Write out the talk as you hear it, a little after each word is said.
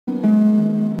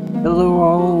Hello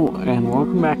all, and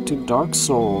welcome back to Dark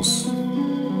Souls.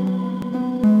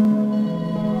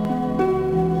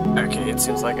 Okay, it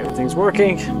seems like everything's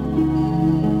working.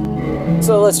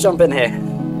 So let's jump in here.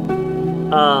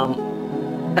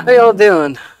 How y'all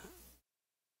doing?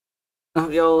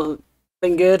 Hope y'all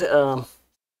been good?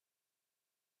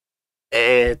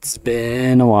 It's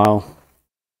been a while.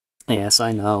 Yes,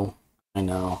 I know. I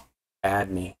know.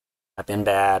 Bad me. I've been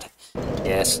bad.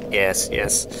 Yes, yes,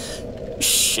 yes.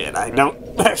 Shit, I don't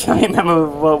remember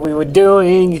what we were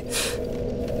doing. If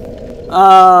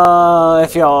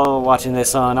y'all are watching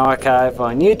this on archive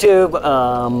on YouTube,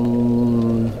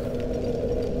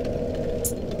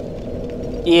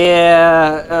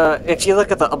 yeah, if you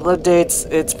look at the upload dates,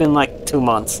 it's been like 2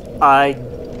 months. I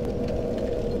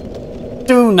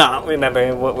do not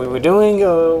remember what we were doing,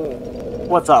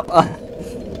 what's up.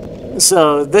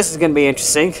 So, this is gonna be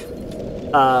interesting.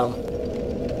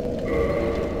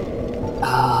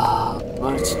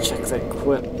 Let's check the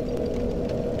equip.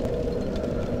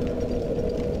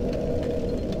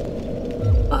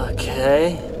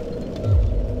 Okay.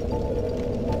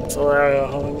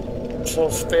 Soul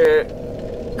Spirit.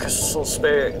 Crystal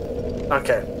Spirit.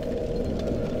 Okay.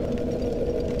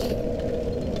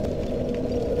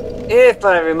 If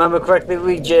I remember correctly,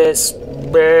 we just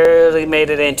barely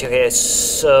made it into here,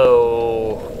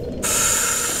 so...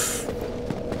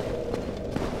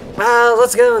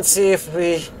 let's go and see if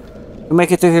we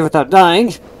make it through here without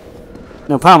dying.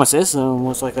 No promises, so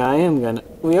most likely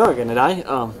we are gonna die.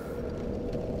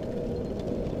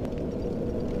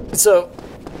 So...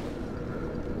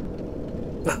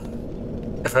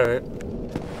 If I...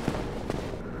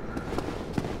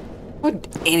 What?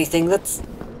 Anything that's...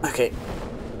 Okay.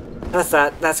 That's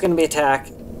that. That's gonna be attack.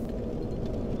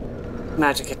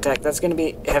 Magic attack. That's gonna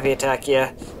be heavy attack,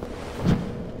 yeah.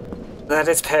 That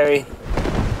is parry.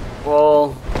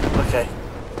 Roll. Okay.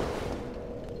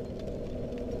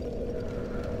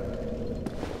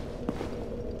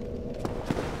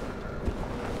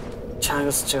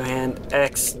 Triangles to hand.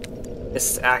 X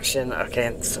is action.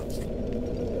 Okay, so...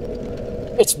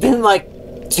 It's been like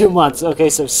 2 months. Okay,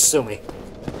 so sue me.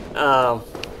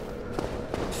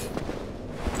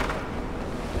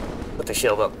 Put the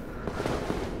shield up.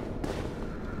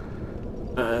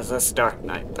 That's Dark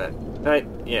Knight, but... Right?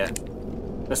 Yeah.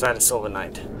 That's not a Silver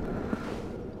Knight.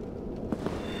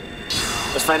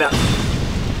 Let's find out.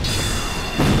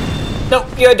 Nope,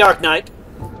 you're a Dark Knight.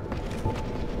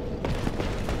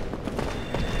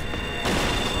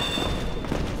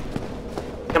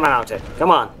 Come on, Alter.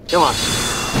 Come on. Come on.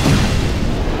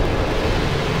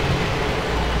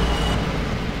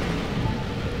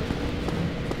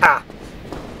 Ah.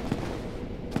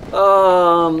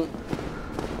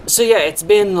 So yeah, it's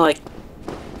been like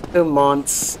 2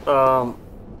 months.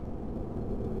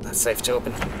 That's safe to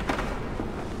open.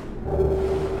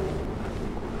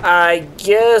 I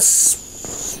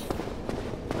guess...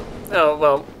 Oh,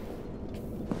 well...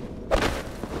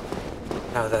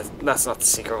 No, that's not the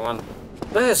secret one.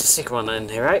 There's a secret one in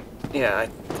here, right? Yeah, I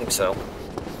think so.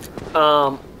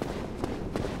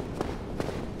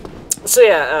 So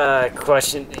yeah,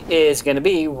 question is gonna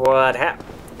be, what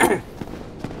happened?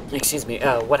 Excuse me,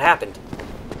 what happened?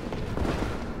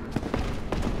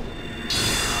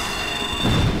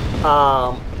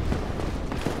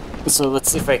 So let's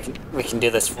see if we can do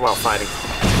this while fighting.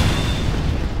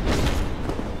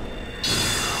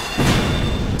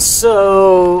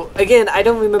 So again, I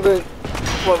don't remember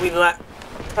what we left.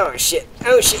 Oh shit!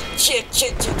 Oh shit! Shit!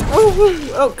 Shit! Shit!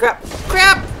 Oh crap!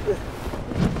 Crap!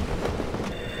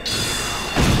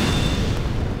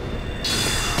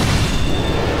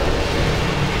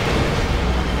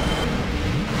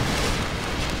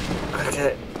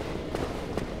 Okay.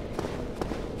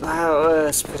 That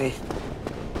was pretty.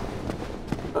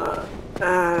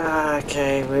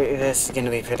 Okay, this is gonna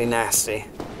be pretty nasty.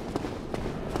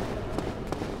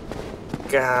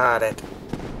 Got it.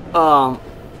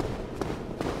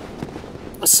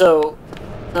 So,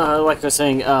 like I was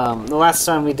saying, the last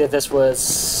time we did this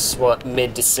was, what,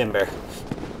 mid-December.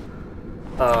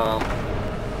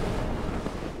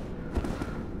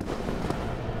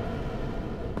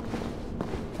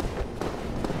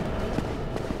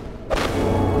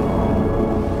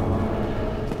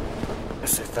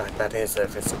 I thought that is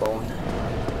if it's bone.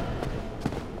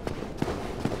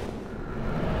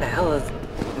 The hell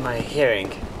am I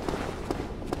hearing?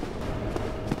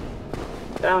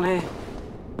 Down here?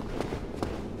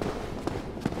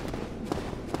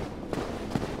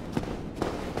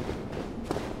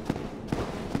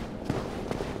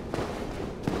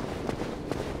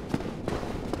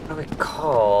 I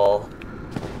recall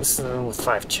this is the room with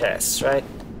 5 chests, right?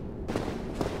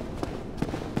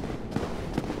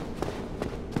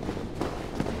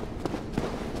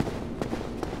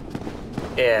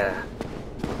 Yeah.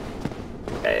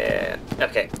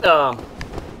 Okay.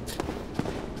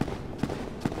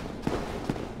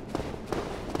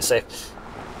 So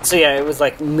yeah, it was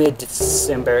like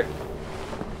mid-December.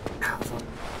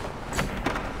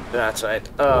 That's right.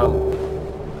 The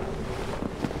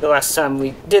last time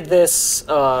we did this,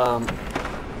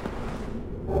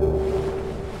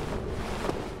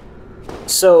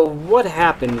 so what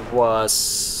happened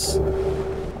was,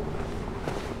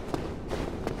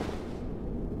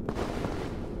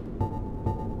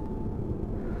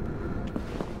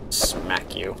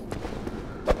 smack you.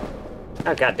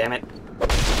 Oh, god damn it.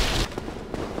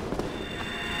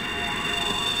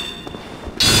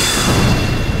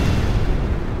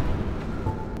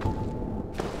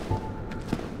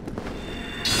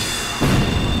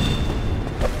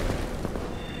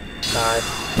 God.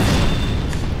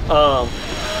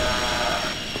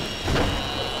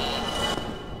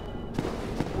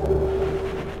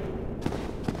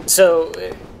 So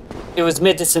it was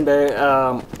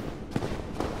mid-December,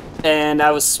 and I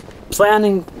was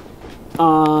planning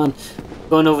on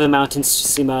going over the mountains to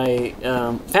see my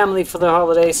family for the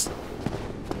holidays.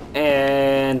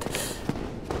 And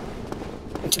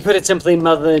to put it simply,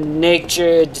 Mother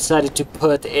Nature decided to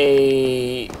put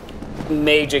a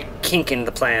major kink in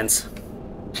the plans.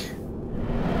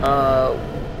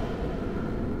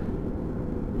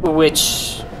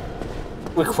 Which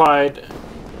required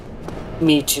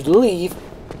me to leave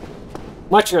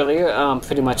much earlier,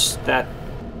 pretty much that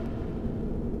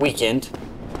weekend.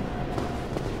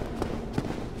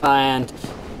 And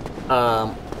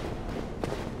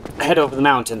head over the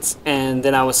mountains, and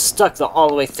then I was stuck all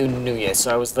the way through New Year,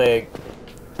 so I was there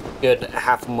good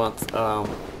half a month,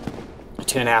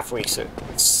 2.5 weeks or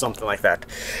something like that.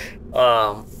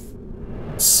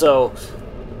 So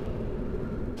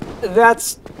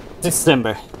that's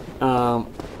December,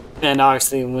 and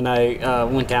obviously when I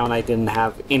went down, I didn't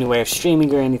have any way of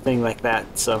streaming or anything like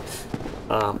that, so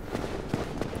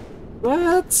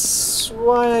that's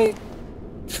why I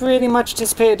pretty much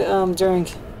participated during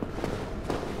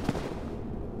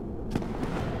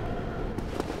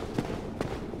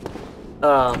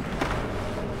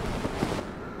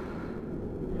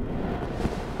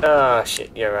oh shit,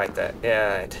 you're right there.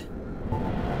 Yeah, right.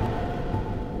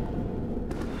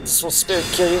 This will spirit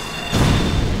kill you.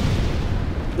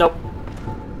 Nope.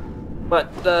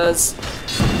 What does...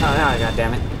 Oh, god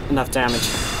damn it. Enough damage.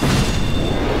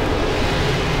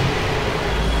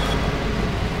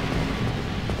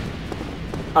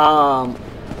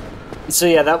 So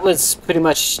yeah, that was pretty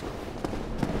much...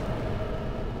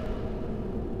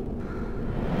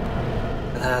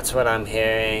 That's what I'm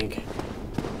hearing.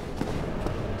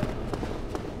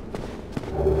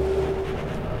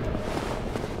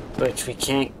 Which we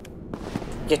can't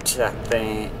get to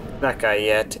that guy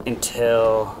yet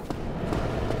until...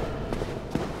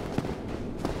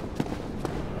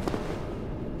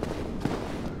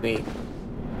 we...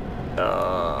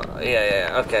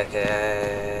 yeah,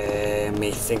 okay,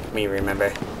 me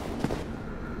remember.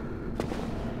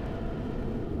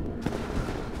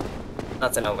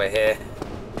 Nothing over here.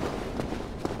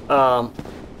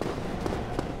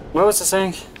 What was I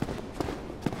saying?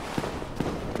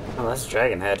 Oh, that's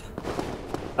Dragon Head.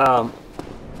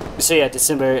 So yeah,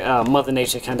 December, Mother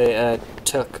Nature kinda,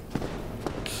 took,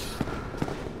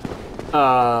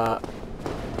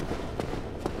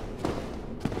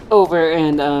 over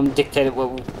and, dictated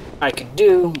what I could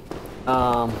do.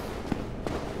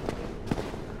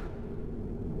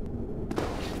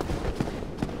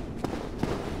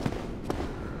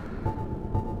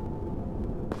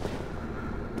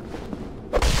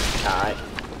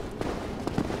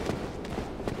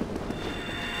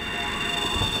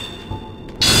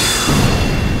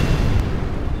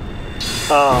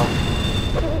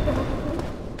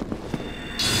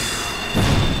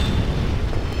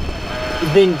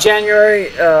 Then January,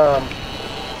 oh,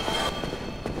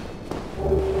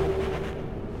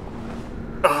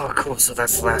 cool, so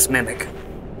that's the last mimic.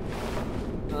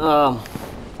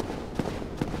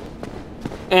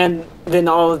 And then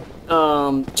all,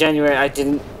 January I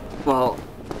didn't, well,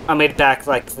 I made it back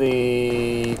like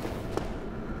the...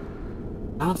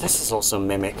 Oh, this is also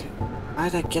mimic. How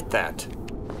did I get that?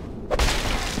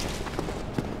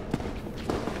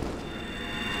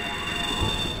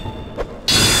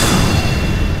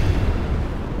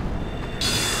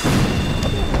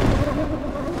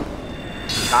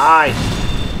 Die!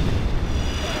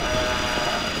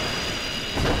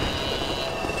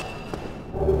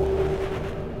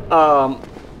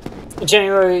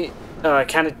 January, I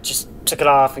kind of just took it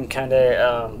off and kind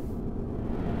of,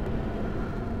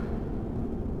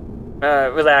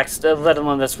 relaxed, let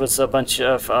alone this was a bunch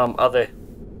of, other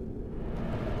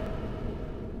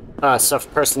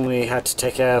stuff personally had to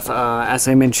take care of. As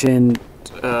I mentioned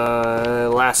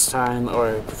last time,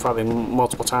 or probably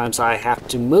multiple times, I have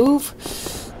to move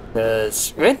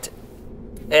because rent,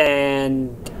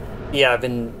 and yeah, I've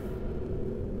been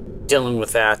dealing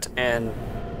with that and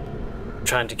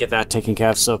trying to get that taken care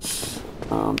of. So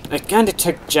I kind of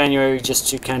took January just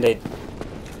to kind of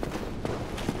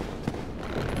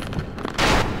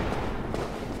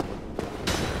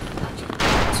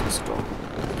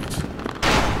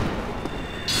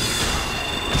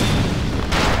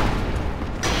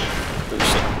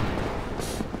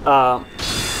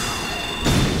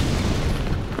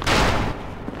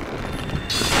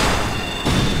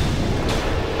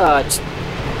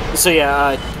so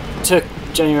yeah, took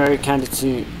January kind of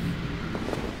to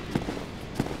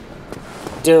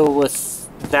deal with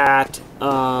that,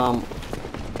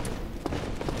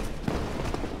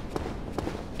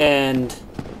 and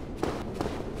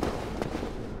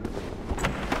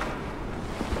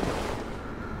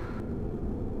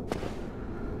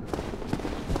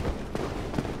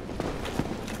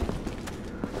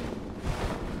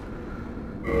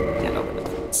can't open it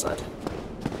from this side.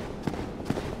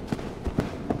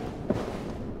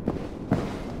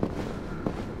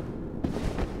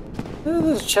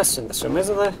 There's a chest in this room,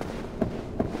 isn't there?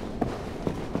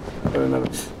 I remember.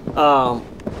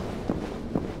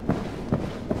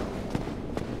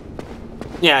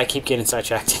 Yeah, I keep getting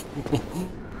sidetracked.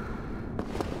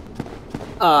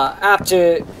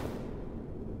 After...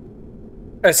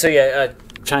 so yeah,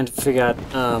 trying to figure out,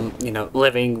 you know,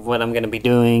 living, what I'm going to be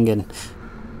doing, and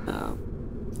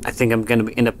I think I'm going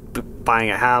to end up buying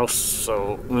a house,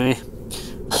 so meh.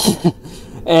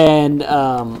 And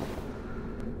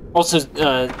also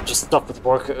just stuff with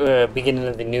work, beginning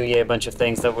of the new year, a bunch of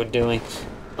things that we're doing.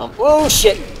 Oh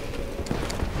shit!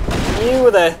 You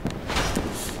were there.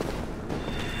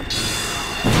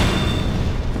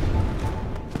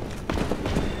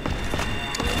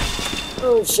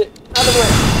 Oh shit, out of the way.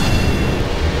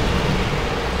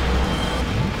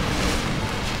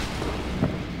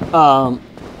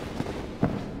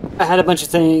 I had a bunch of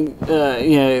things,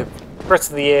 you know, rest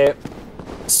of the year,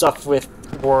 stuff with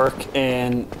work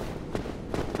and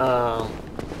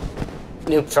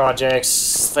new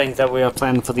projects, things that we are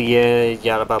planning for the year,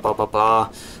 yada blah blah blah blah.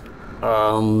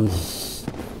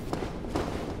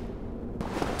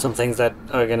 Some things that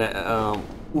are gonna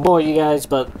bore you guys,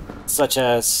 but such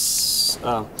as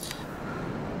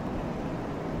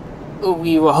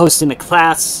we were hosting a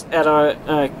class at our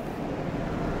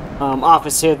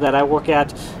office here that I work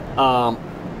at.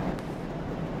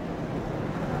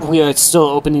 We are still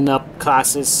opening up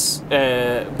classes,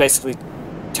 basically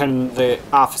turning the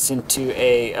office into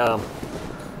a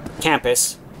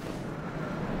campus.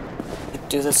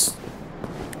 Do this.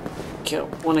 Kill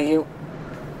one of you.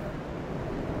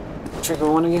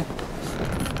 Trigger one of you.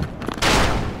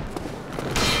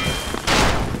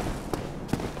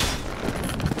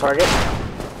 Target.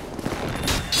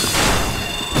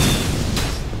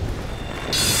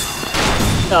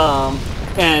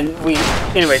 And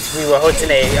anyways, we were hosting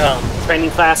a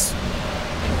training class.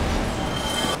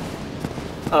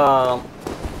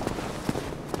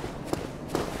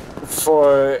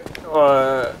 For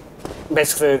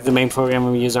basically the main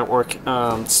program we use at work.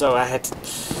 So I had to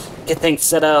get things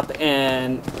set up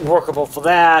and workable for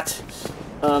that.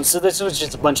 So this was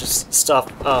just a bunch of stuff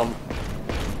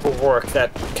for work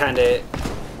that kind of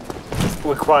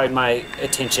required my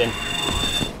attention.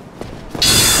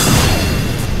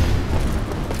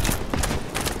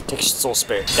 Take soul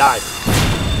spirit. Die.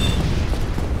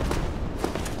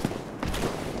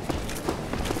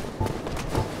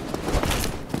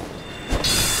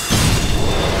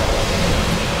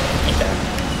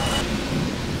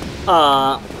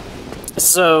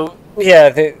 So yeah,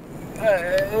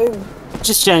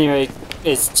 just January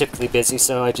is typically busy,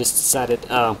 so I just decided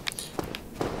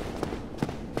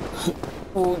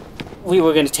we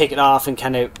were going to take it off and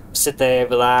kind of sit there,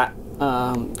 relax,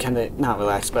 kind of not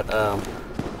relax, but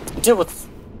deal with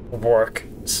work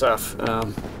stuff,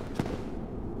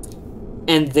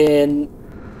 and then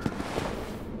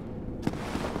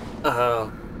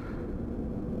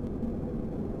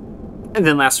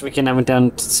last weekend I went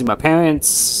down to see my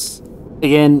parents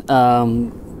again,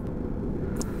 to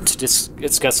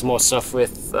discuss some more stuff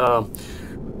with my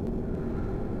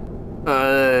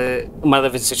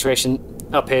living situation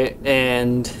up here,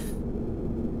 and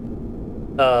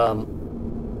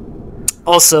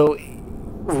also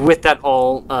with that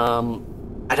all,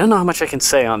 I don't know how much I can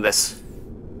say on this,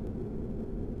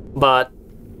 but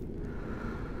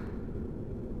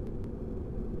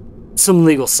some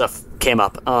legal stuff came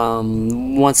up.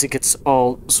 Once it gets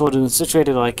all sorted and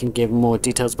situated, I can give more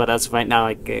details, but as of right now,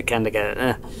 I kind of get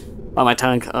on my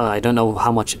tongue. I don't know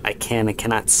how much I can and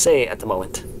cannot say at the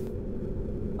moment.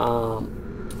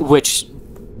 Which,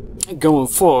 going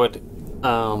forward,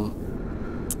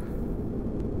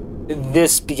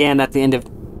 this began at the end of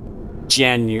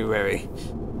January.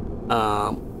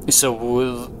 So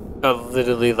we're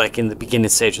literally like in the beginning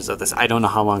stages of this. I don't know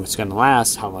how long it's going to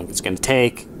last, how long it's going to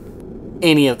take,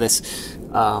 any of this.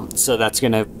 So that's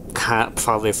going to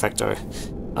probably affect our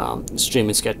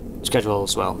streaming schedule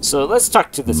as well. So let's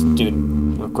talk to this dude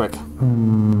real quick.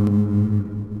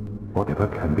 Whatever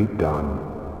can be done.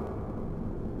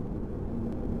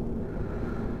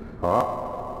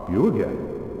 Ah, you again.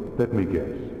 Let me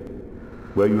guess.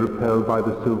 Were you repelled by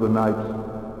the Silver Knights?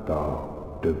 Ah,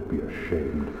 don't be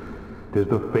ashamed. 'Tis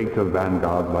the fate of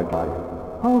vanguards like life.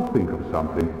 I'll think of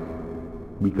something.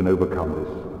 We can overcome this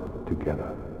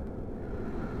together.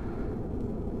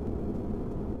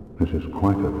 This is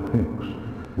quite a fix.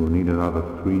 We'll need another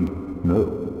 3, no,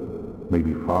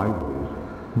 maybe 5 days.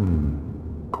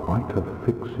 Quite a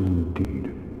fix indeed.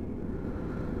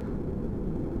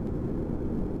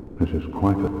 This is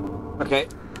quite a... Okay.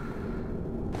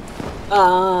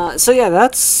 So yeah,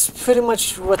 that's pretty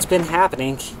much what's been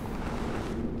happening.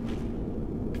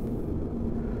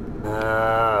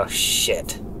 Oh,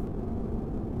 shit.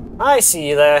 I see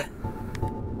you there.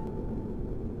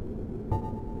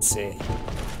 Let's see.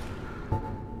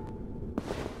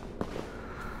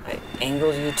 I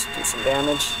angled you to do some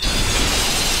damage.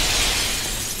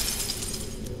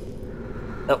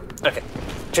 Oh, okay.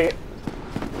 Trigger.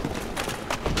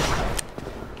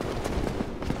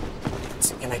 Let's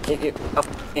see, can I get you up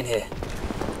in here?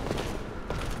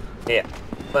 Yeah,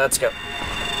 let's go.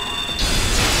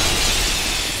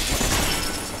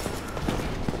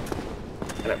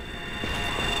 Hello.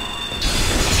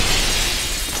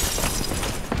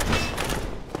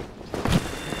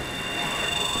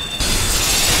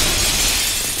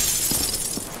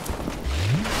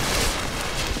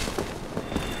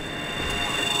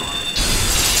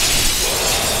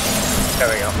 There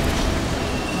we go.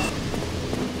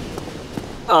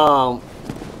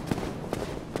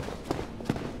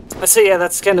 So yeah,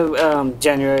 that's kind of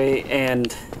January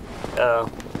and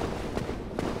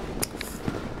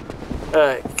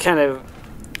kind of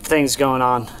things going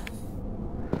on.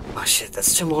 Oh shit,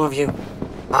 that's 2 more of you.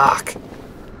 Fuck.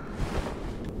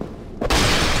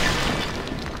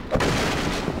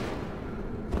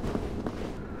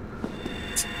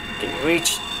 Can you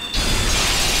reach?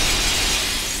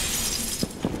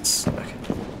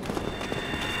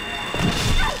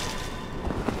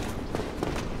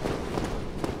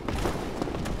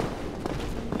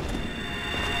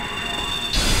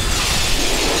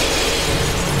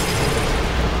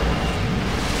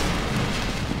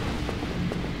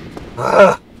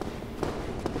 Okay.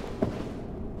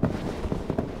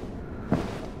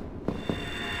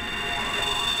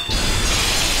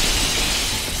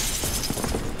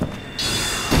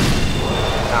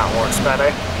 That works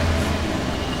better.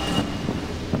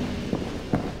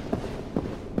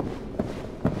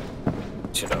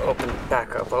 Should have opened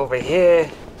back up over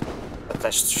here. But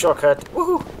that's the shortcut.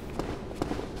 Woohoo!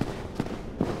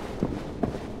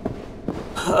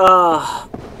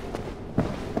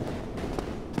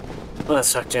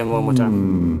 Let's talk to him one more time.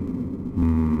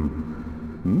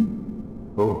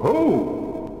 Oh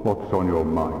ho! What's on your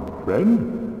mind,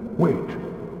 friend? Wait,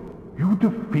 you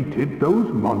defeated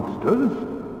those monsters?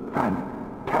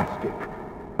 Fantastic!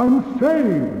 I'm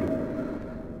saved!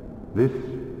 This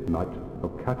Knight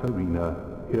of Katarina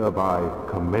hereby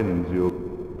commends you.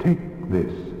 Take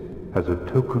this as a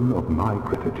token of my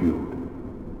gratitude.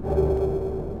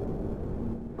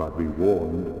 But be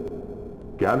warned,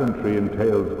 gallantry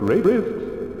entails great risks.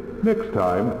 Next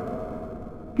time,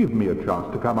 give me a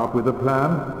chance to come up with a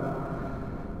plan.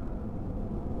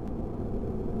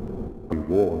 Be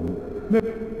warned.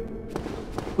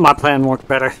 My plan worked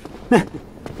better.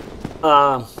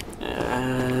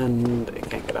 And I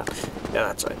can't get out. Yeah,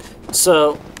 that's right.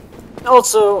 So,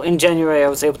 also in January, I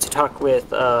was able to talk with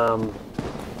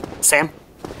Sam.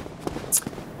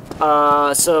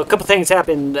 So a couple things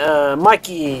happened.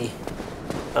 Mikey,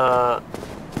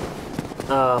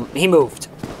 he moved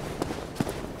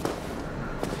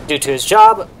due to his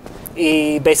job.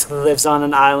 He basically lives on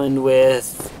an island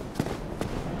with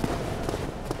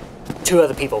 2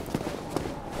 other people.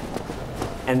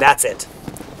 And that's it.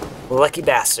 Lucky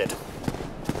bastard.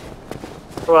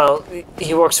 Well,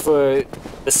 he works for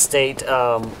the state,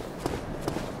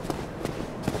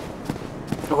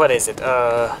 what is it?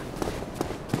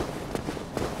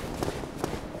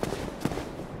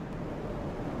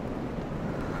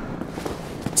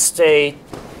 state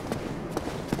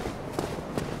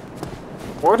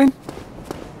boarding?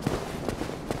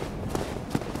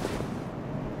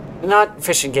 Not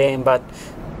Fish and Game, but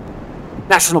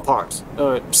national parks,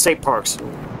 or state parks.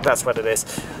 That's what it is.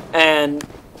 And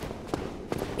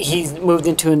he moved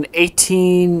into an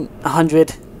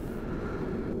 1800.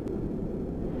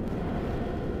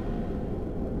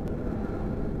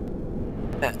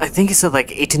 I think he said like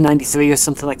 1893 or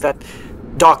something like that.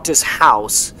 Doctor's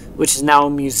house, which is now a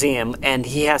museum, and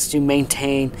he has to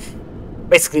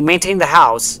basically maintain the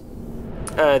house,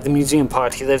 the museum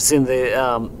part. He lives in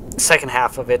the second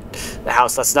half of it, the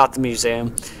house that's not the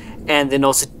museum, and then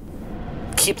also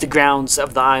keep the grounds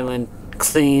of the island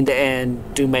cleaned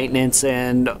and do maintenance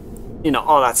and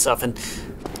all that stuff.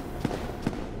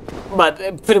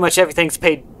 But pretty much everything's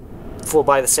paid for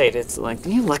by the state. It's like,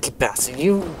 you lucky bastard,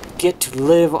 you get to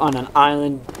live on an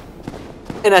island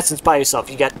in essence by yourself.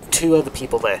 You got 2 other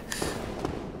people there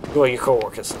who are your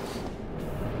co-workers.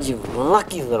 You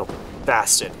lucky little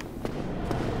bastard.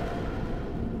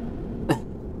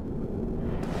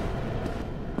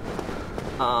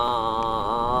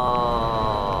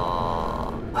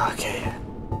 Okay.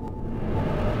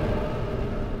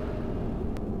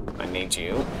 I need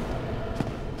you.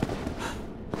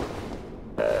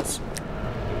 Yes.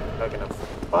 I'm gonna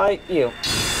fight you.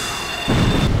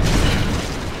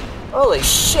 Holy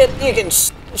shit, you can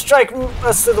strike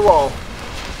us through the wall.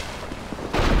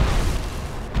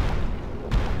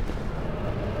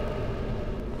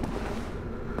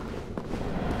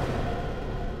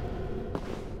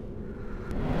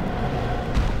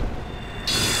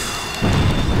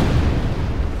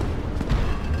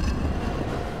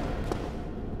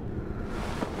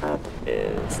 That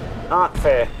is not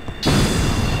fair.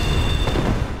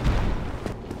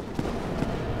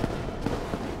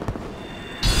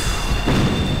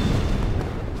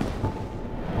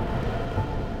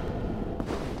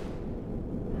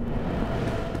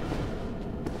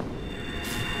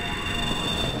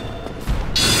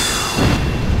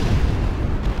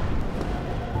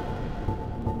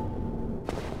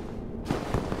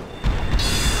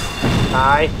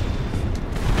 Hi.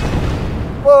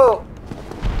 Whoa!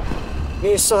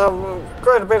 You still have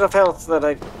quite a bit of health that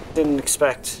I didn't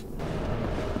expect.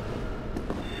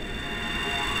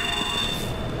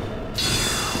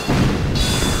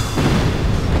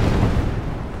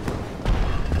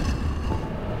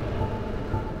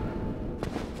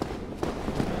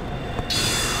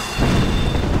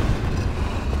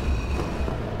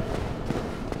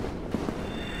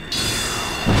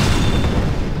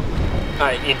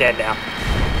 Alright, you're dead now.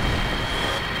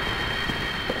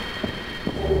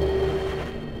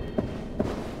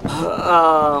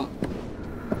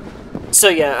 So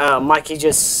yeah, Mikey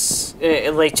just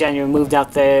in late January moved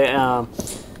out there.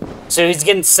 So he's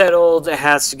getting settled.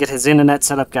 Has to get his internet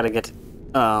set up. Got to get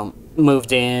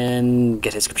moved in,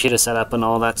 get his computer set up, and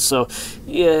all that. So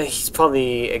yeah, he's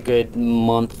probably a good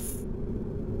month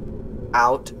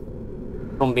out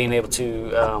from being able to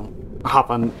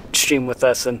hop on stream with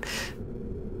us and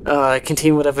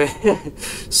continue whatever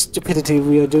stupidity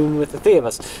we are doing with the 3 of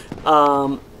us.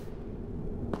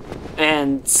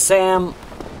 And Sam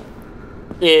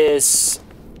is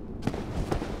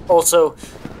also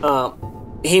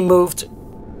he moved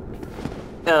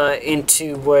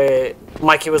into where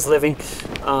Mikey was living,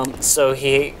 so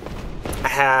he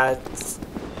had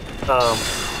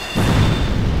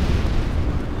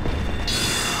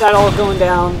that all going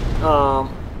down,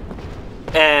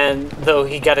 and though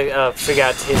he got to figure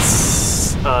out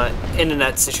his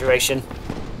internet situation,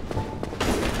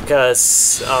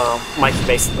 because Mikey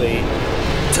basically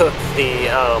took the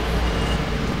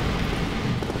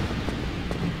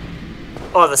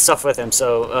all the stuff with him,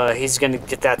 so he's gonna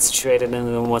get that situated, and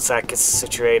then once that gets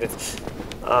situated,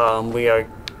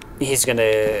 he's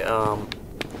gonna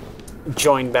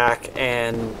join back,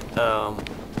 and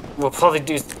we'll probably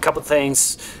do a couple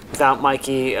things without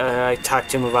Mikey. I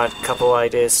talked to him about a couple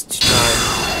ideas to try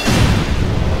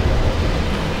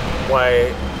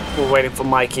while we're waiting for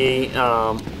Mikey.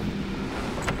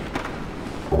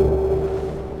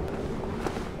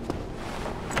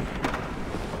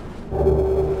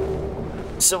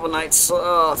 Silver Knight's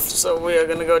off, so we are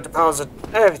gonna go deposit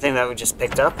everything that we just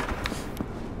picked up.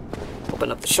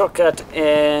 Open up the shortcut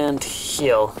and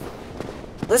heal.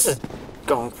 This is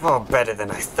going far better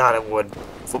than I thought it would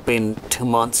for being 2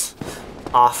 months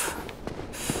off.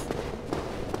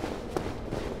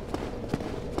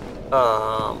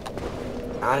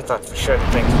 I thought for sure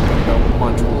that things were gonna go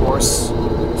much worse.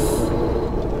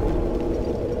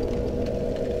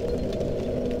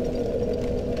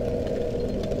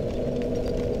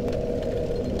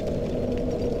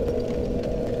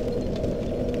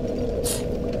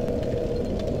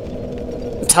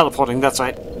 teleporting, that's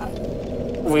right.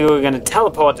 We were gonna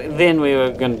teleport, then we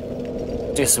were gonna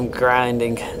do some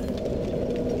grinding.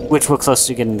 Which we're close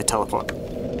to getting the teleport.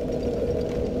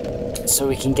 So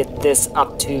we can get this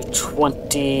up to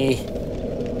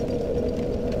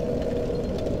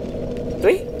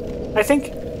 23, I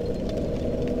think.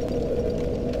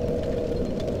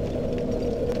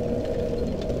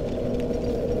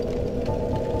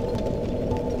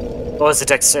 What was the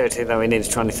dexterity that we needed?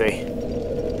 23.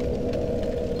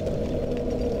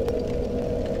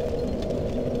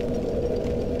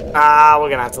 We're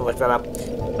gonna have to look that up.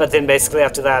 But then basically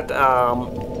after that,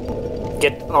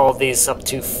 get all these up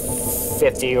to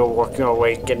 50, or working our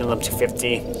way, getting them to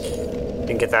 50.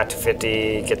 Then get that to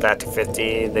 50, get that to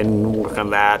 50, then work on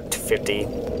that to 50.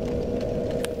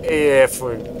 If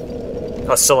we're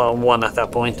still on 1 at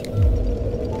that point.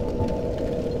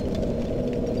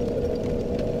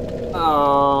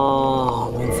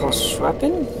 Reinforced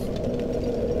weapon?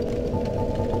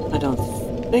 I don't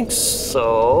think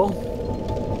so.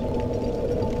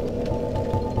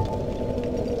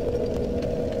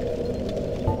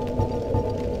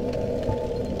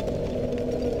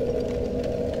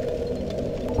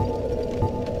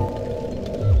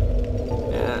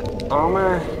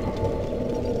 Armor.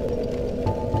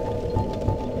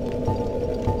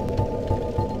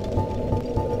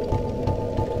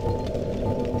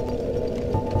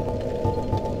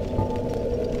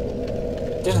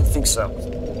 Didn't think so.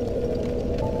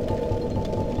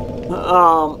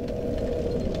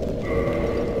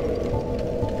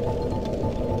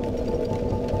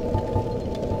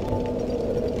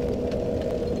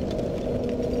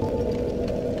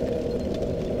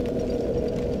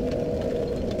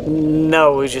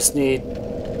 No, we just need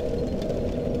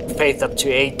faith up to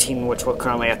 18, which we're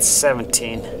currently at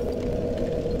 17.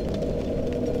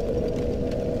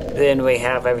 Then we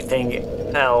have everything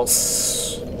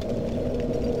else.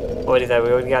 What did that? We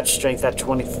already got strength at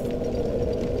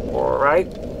 24, right?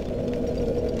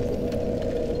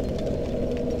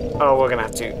 Oh, we're gonna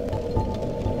have to.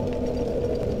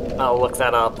 I'll look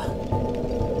that up.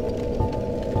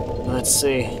 Let's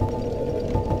see.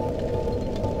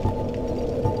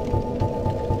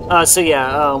 So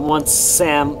yeah, once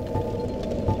Sam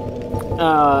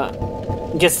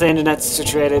gets the internet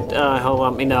situated, he'll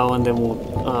let me know, and then we'll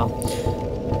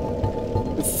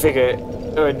figure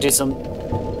or do some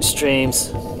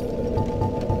streams.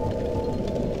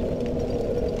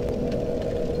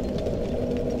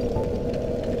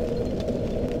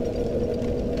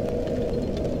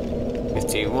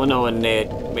 We'll know when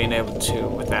being able to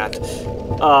with that.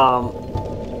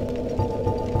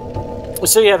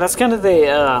 So yeah, that's kind of the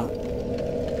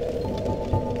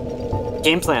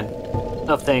game plan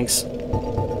of things.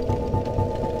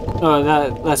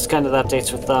 That's kind of the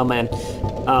updates with them and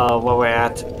where we're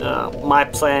at. My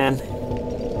plan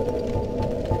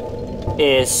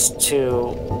is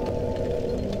to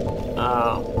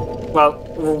well,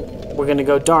 we're gonna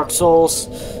go Dark Souls.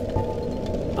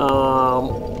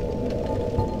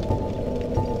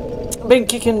 Been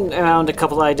kicking around a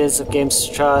couple ideas of games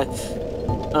to try.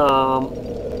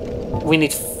 We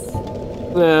need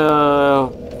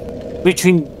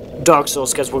between Dark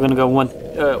Souls, because we're gonna go 1,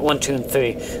 2, and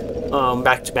 3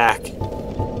 back to back.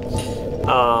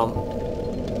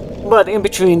 But in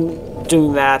between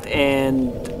doing that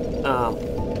and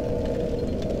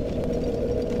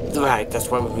right, that's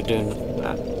what we're doing.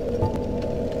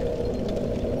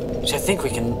 Which I think we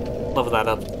can level that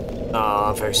up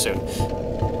very soon.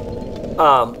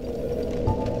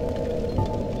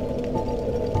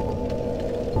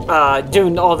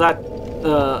 Doing all that,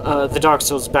 the Dark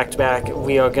Souls back to back,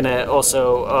 we are gonna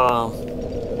also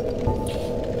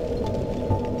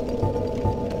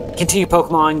continue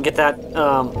Pokemon, get that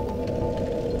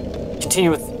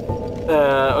continue with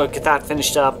or get that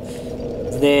finished up.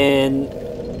 Then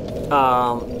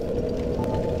oh,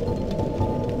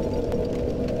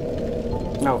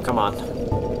 come on.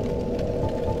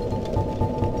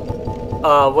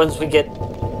 Once we get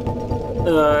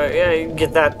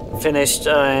that finished,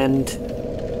 and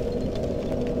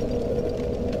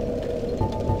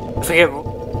I forget,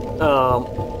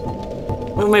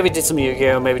 we'll maybe do some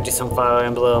Yu-Gi-Oh, maybe do some Fire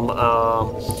Emblem,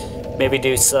 maybe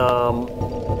do some,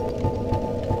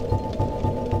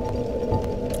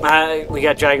 we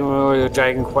got Dragon Warrior,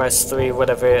 Dragon Quest 3,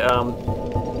 whatever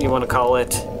you want to call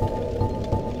it.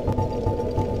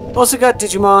 Also got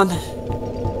Digimon,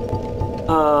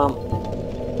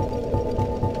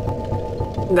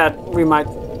 that we might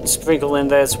sprinkle in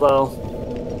there as well.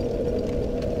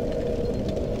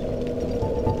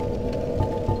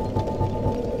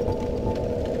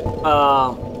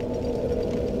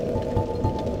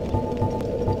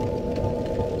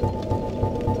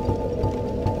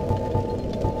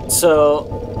 So,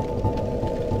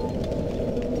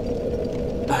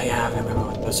 oh yeah, I remember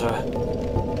what those are.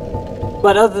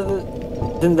 But other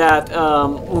than that,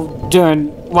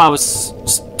 while I was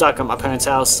stuck at my parents'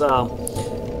 house,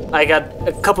 I got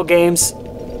a couple games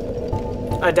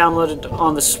I downloaded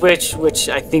on the Switch, which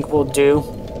I think we'll do.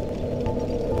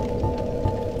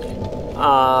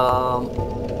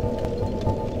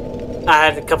 I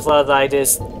had a couple of other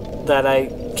ideas that I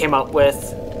came up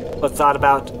with or thought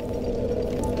about,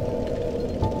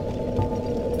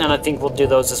 and I think we'll do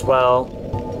those as well.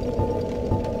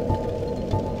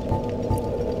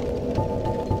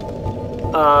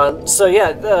 So yeah,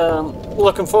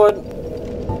 looking forward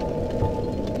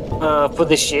for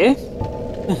this year,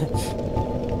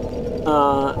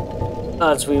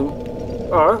 as we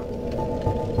are.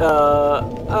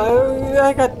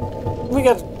 We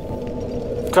got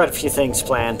quite a few things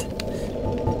planned.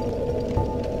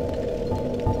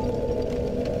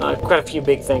 Quite a few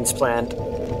big things planned.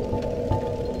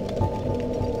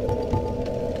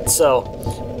 So,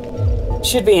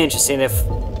 should be interesting if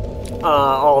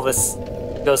all this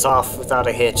goes off without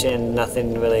a hitch and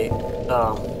nothing really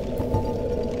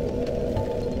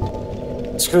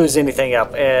screws anything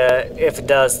up. If it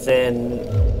does, then,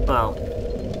 well,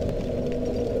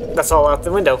 that's all out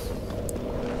the window.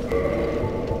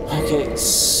 Okay,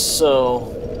 so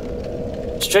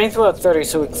strength we're at 30,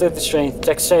 so we cleared the strength.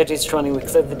 Dexterity is 20, we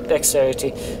cleared the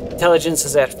dexterity. Intelligence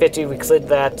is at 50, we cleared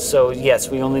that. So yes,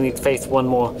 we only need faith one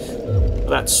more for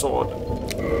that sword.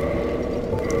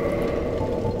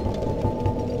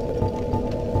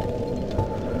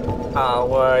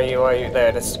 Where are you? Where are you?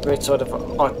 There, that's the great sword of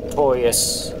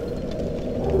Artorias.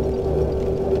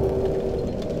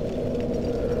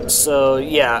 So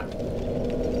yeah,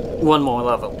 one more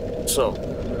level. So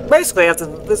basically after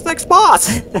this next boss.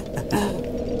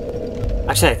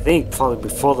 Actually, I think probably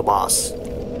before the boss.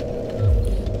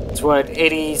 So we're at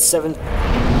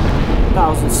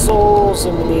 87,000 souls,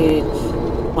 and we need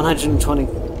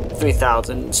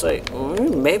 123,000. So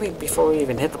maybe before we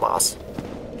even hit the boss.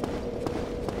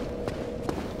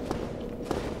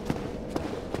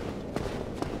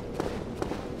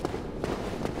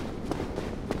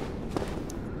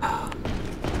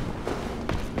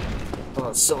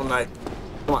 Oh, Silver Knight.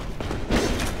 Come on.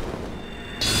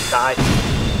 Die.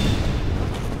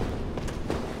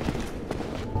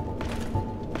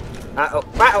 Uh-oh.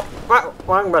 Wow. Wow.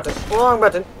 Wrong button. Wrong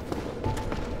button.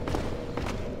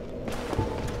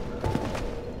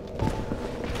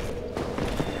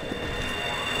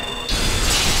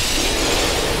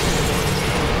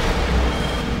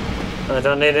 I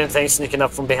don't need anything sneaking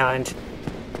up from behind.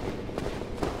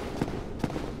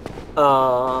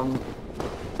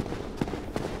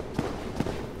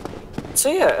 So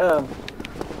yeah,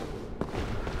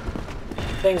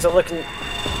 things are looking,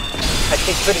 I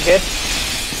think, pretty good.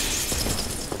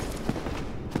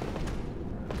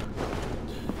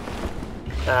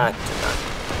 Did not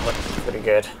look pretty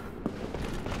good.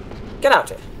 Get out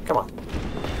here, come on.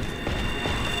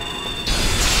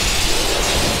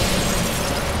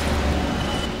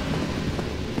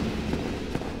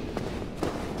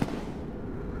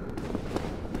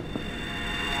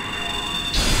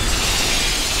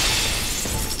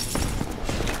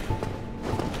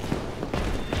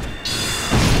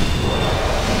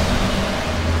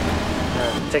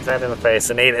 Take that in the face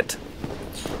and eat it.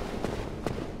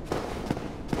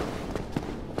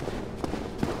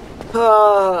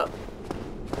 Oh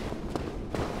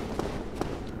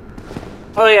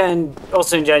yeah, and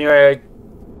also in January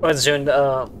or June,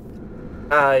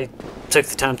 I took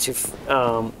the time to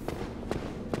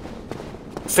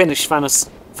finish Final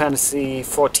Fantasy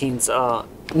XIV's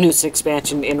newest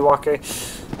expansion, Endwalker.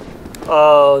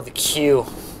 Oh, the queue.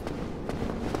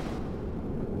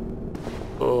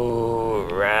 Oh,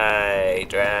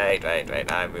 right. I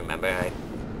remember. I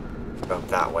went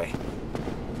that way.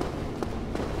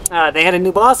 They had a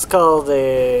new boss called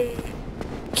the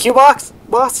Q-Box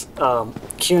boss.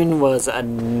 Queuing was a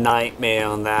nightmare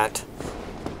on that,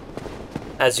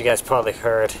 as you guys probably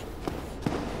heard.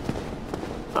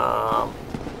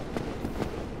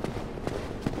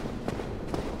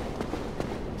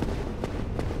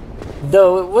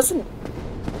 Though it wasn't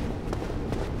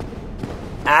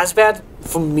as bad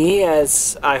for me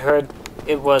as I heard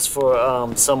it was for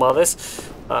some others.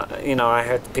 You know, I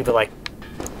heard people like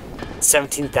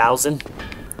 17,000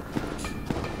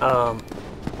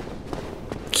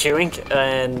 queuing,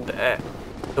 and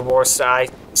the worst I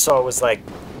saw was like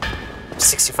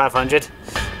 6,500.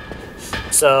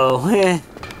 So,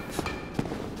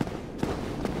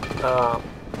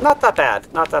 not that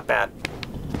bad. Not that bad.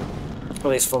 At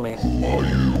least for me. Who are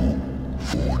you?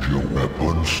 Forge your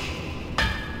weapons.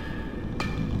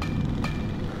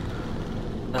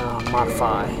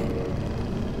 modify.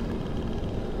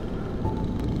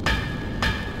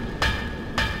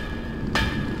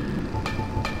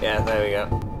 Yeah, there we go.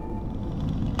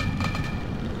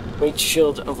 Great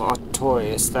Shield of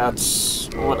Artorias. That's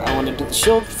what I want to do the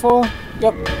shield for.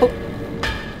 Yep. Oh.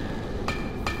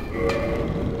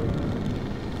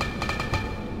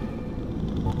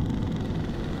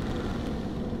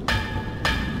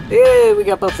 Yeah, we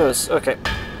got both those. Okay.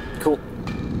 Cool.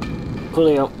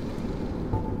 Coolio.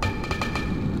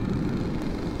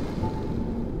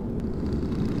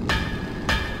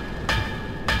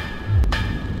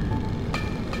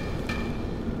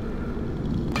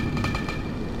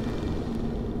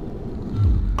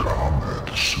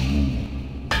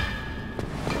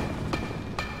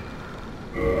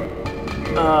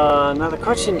 Now the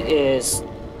question is,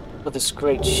 with this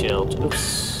great shield,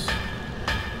 oops.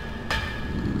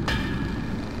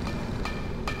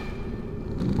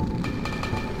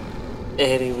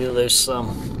 Eddie, we lose some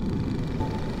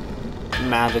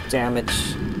magic damage,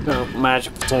 or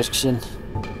magic protection.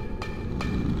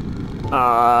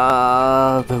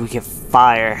 But we get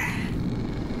fire.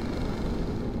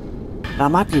 That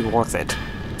might be worth it,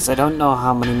 because I don't know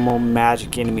how many more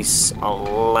magic enemies are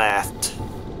left.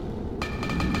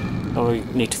 Oh, we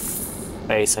need to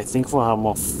face. I think we'll have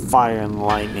more fire and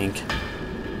lightning.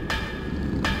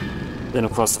 Then,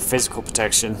 of course, the physical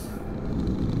protection.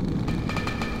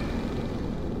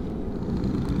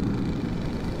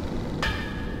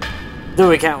 Though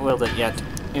we can't wield it yet,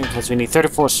 because we need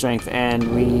 34 strength,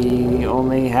 and we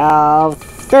only have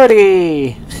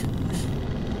 30!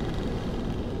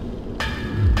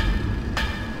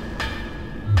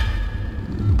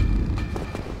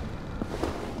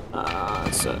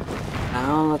 So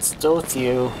now let's deal with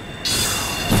you.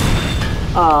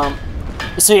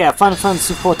 So yeah, Final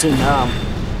Fantasy 14,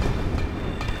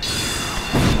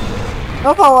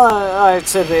 overall, I'd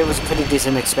say that it was a pretty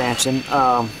decent expansion.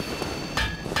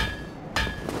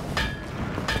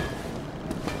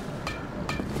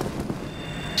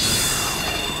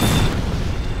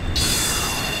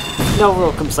 No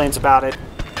real complaints about it.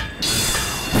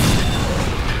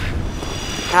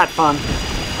 Had fun.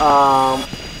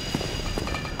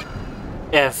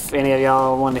 If any of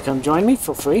y'all want to come join me,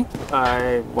 feel free.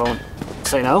 I won't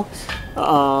say no.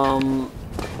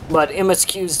 But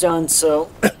MSQ's done,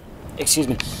 so excuse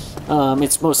me.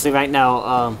 It's mostly right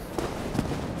now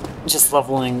just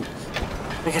leveling.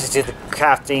 I gotta do the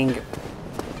crafting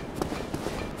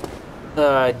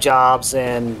jobs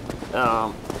and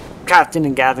crafting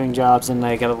and gathering jobs, and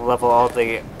I gotta level all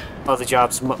the other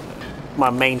jobs. My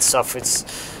main stuff is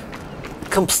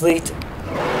complete.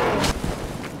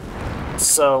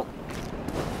 So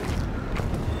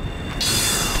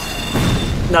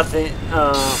nothing.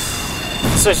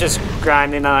 So it's just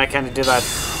grinding, and I kind of do that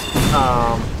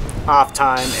off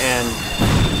time, and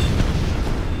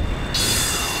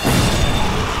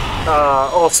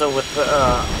also with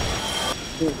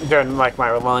during like my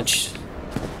lunch.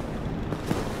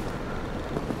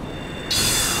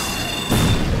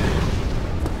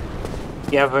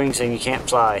 You have wings and you can't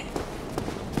fly.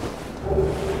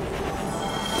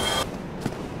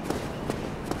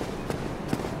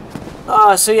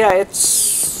 So yeah,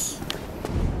 it's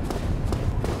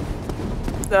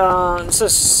so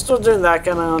still doing that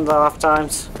kind of on the off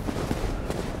times.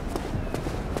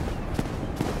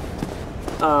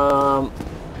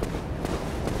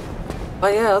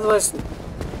 But yeah, otherwise,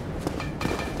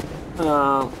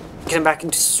 getting back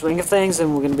into the swing of things,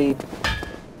 and we're gonna be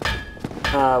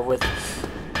with.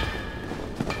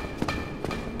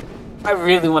 I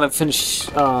really want to finish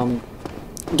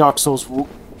Dark Souls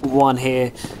 1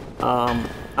 here.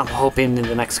 I'm hoping in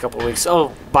the next couple of weeks.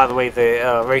 Oh, by the way,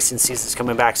 the racing season's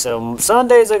coming back, so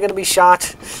Sundays are gonna be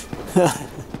shot.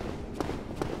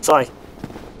 Sorry.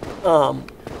 So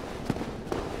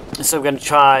I'm gonna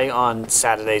try on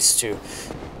Saturdays to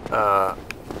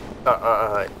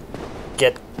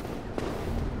get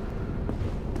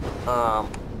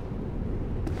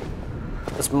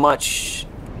as much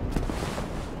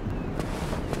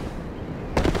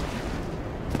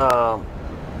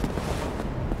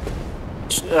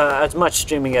as much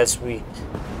streaming as we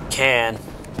can.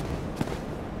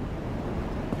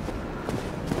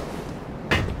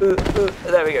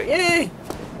 There we go. Yay!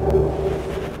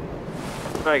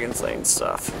 Dragon slaying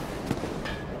stuff.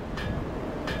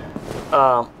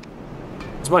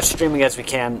 As much streaming as we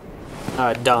can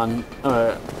done.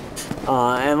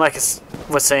 And like I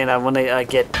was saying, when I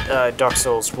get Dark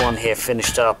Souls 1 here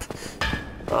finished up,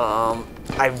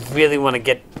 I really want to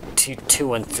get to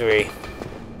 2 and 3.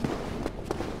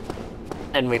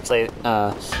 And we play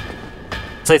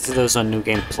through those on New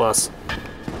Game Plus.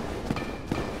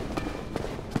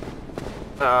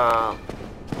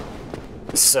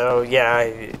 So yeah,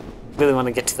 I really want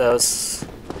to get to those.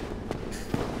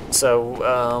 So,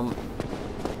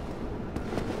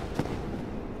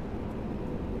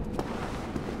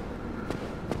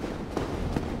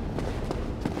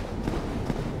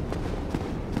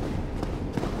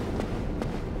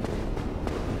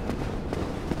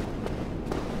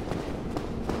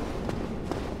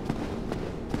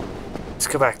 let's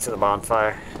go back to the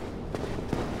bonfire.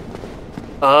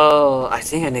 Oh, I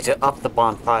think I need to up the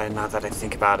bonfire now that I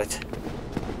think about it.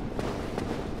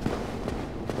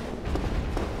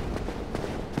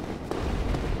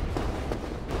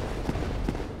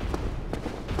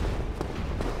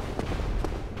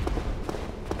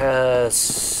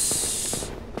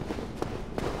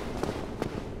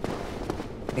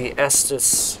 The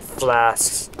Estus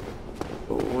flasks,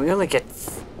 we only get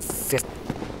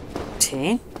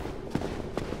 15?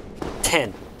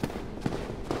 10.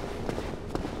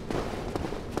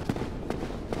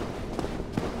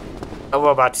 Oh,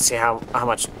 we're about to see how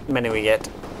much many we get.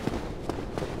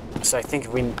 So I think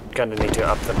we're gonna need to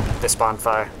up this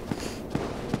bonfire.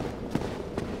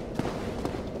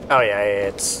 Oh yeah,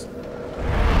 it's...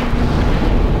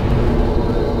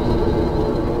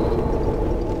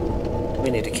 We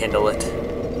need to kindle it.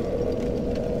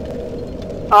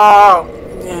 Oh!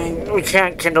 We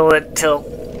can't kindle it till...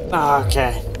 Oh,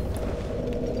 okay.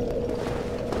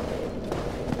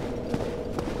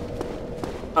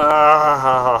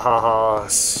 Oh,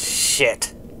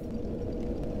 shit.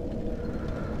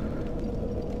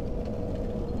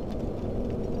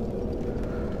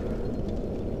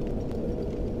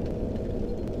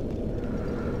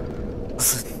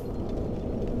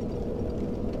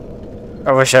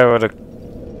 I wish I would have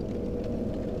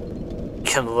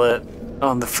kindled it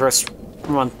on the first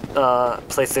run,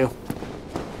 playthrough.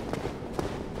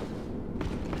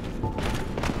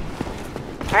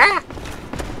 Ah!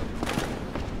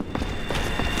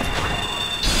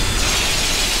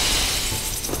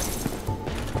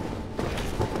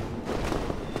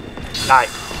 Die.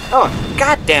 Oh,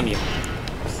 god damn you.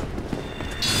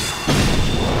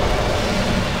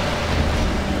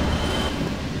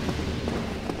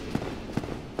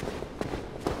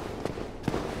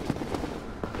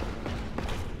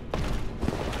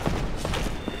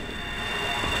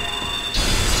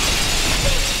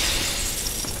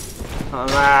 Oh,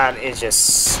 that is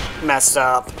just messed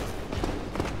up.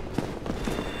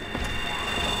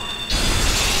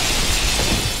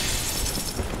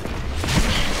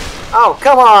 Oh,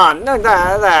 come on! No,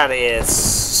 that is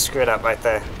screwed up right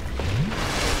there.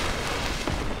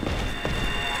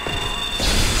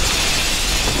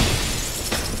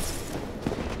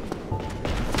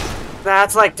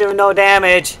 That's like doing no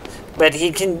damage, but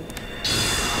he can...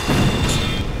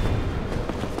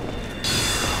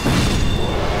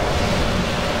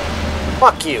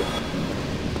 Fuck you.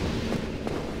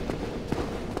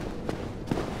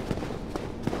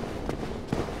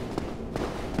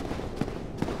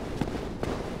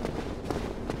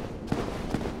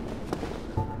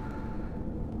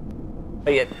 Oh,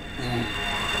 yeah.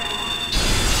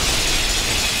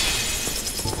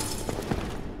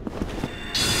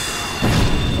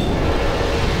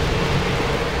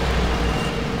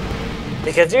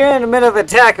 Because you're in the middle of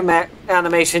attack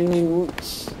animation,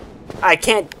 I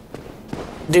can't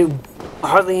do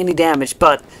hardly any damage,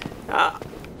 but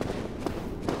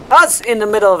us in the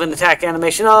middle of an attack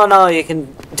animation, oh no, you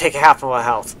can take half of our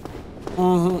health.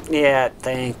 Yeah,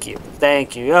 thank you.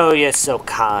 Thank you. Oh, you're so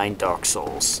kind, Dark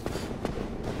Souls.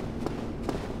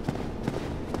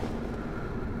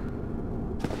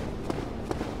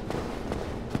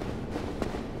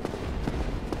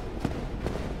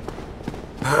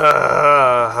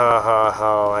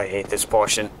 Oh, I hate this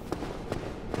portion.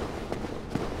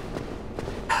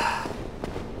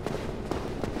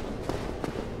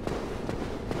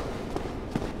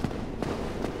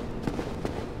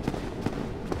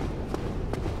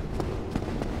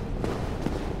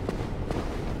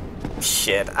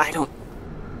 Shit, I don't...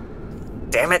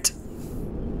 Damn it!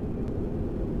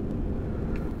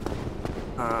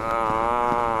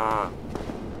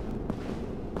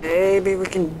 Maybe we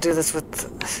can do this with...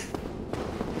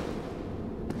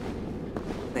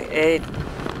 the 8. I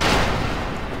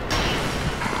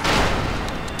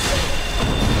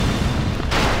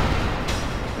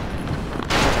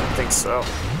don't think so.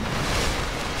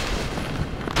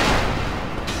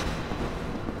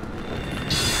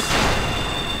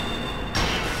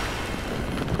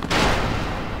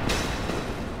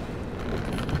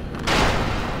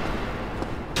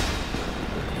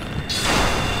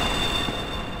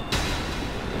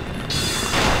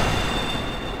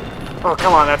 Oh,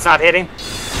 come on, that's not hitting.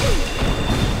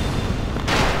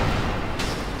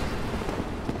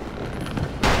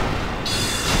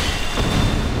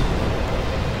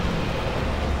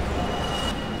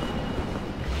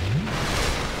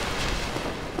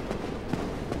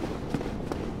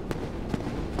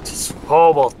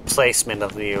 horrible placement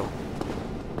of you.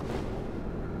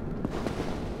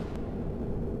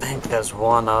 I think there's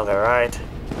one other, right?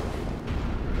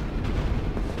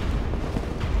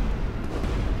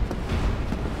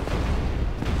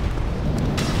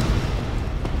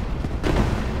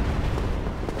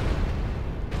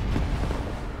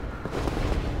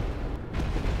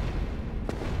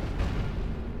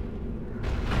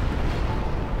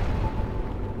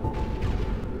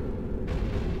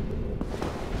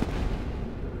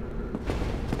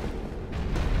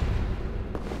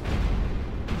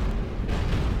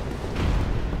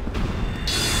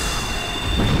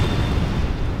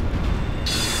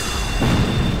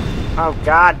 Oh,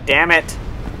 god damn it.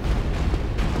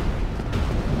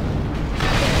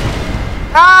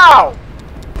 Ow!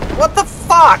 What the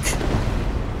fuck?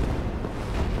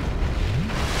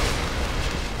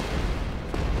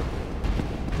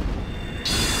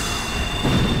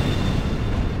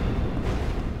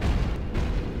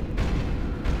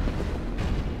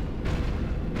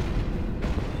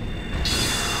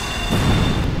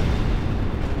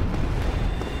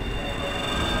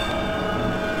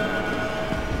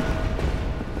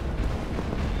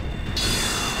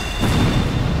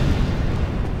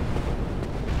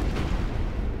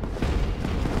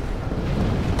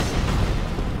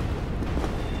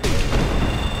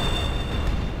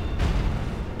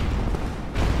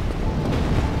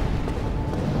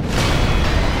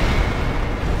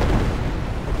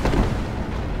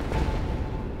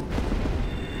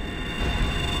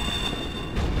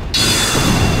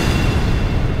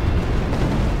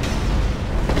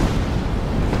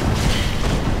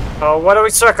 Oh, what are we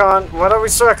stuck on? What are we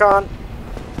stuck on?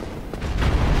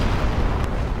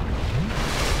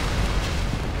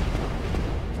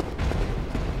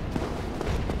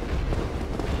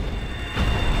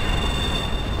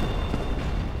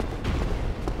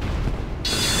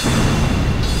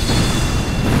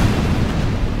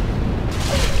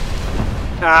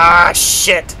 Ah,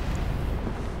 shit!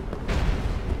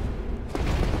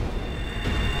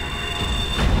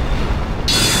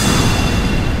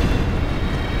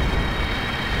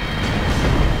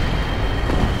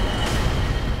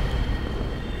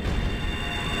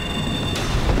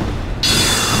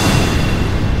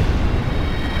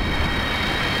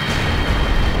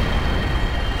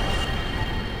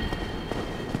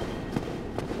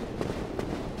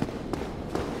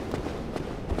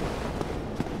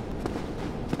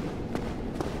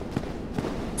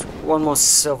 One more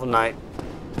Silver Knight.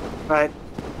 Right.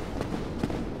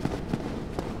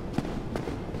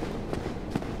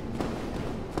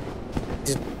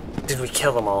 Did we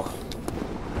kill them all?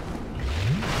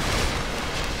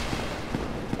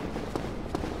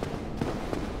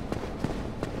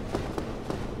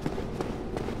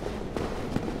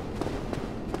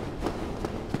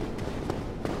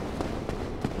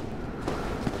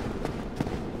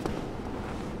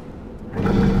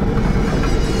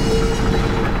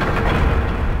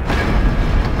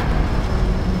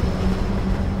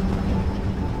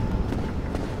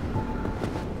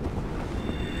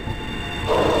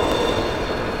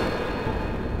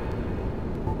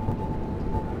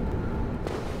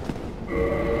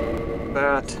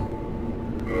 That.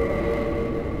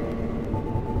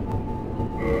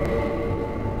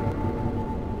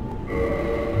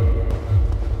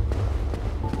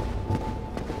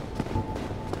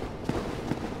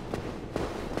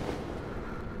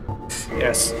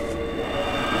 Yes.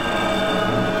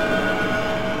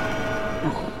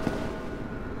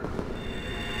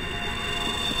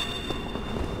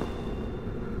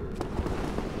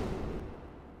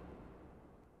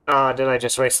 Oh, did I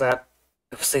just waste that?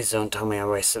 Please don't tell me I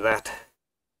wasted that.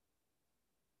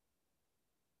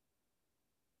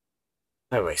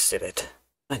 I wasted it.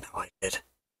 I know I did.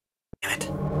 Damn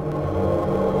it.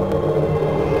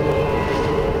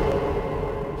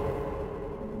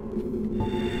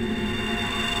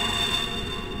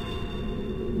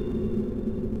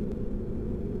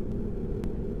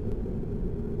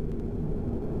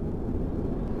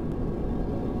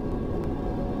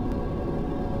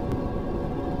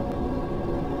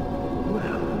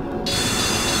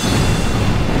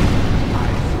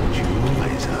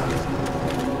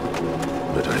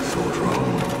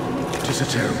 A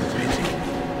terrible pity.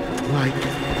 Like a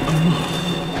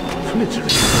moth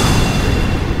flittering.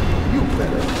 You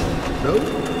better. No?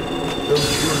 Don't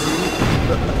you agree?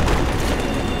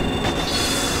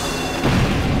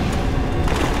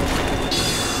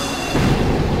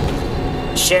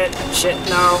 Shit,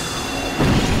 no.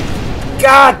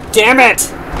 God damn it!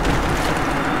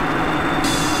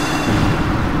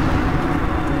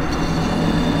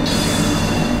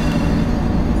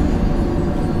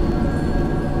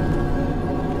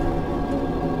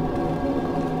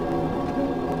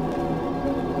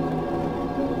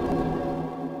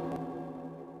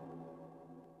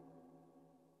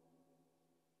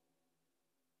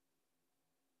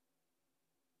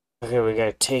 Okay, we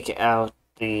gotta take out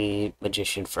the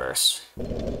magician first. We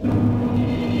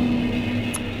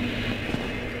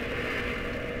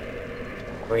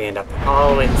end up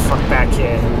all the way the fuck back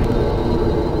here.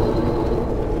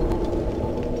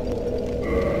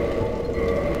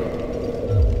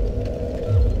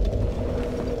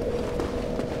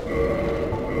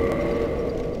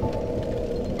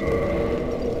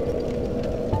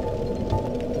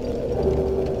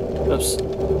 Oops.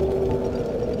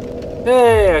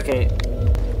 Hey, okay.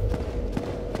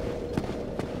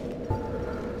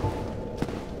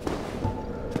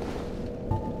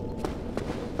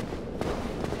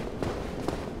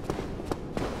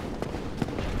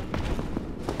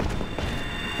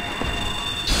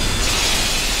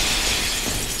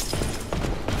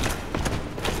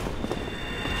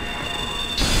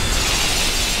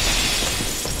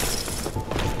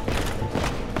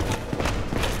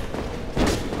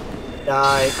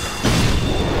 Die.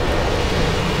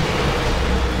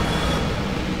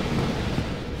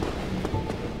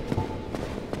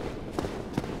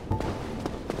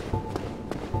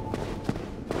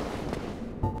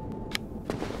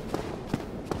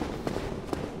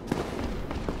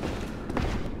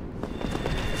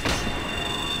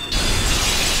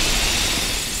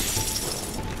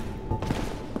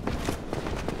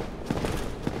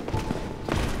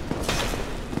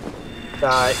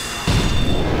 Die.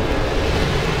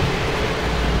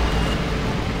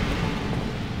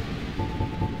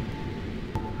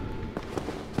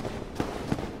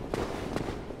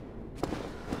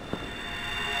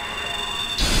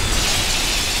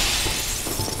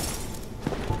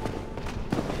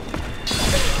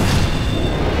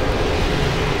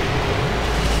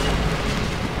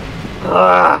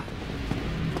 Ah!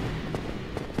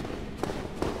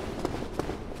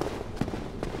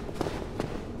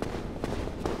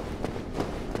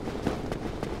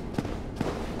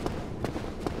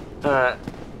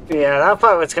 Yeah, that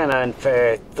part was kind of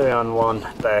unfair,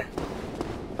 3-on-1 there.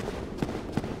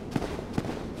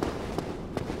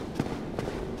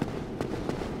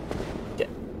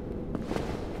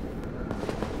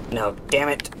 No, damn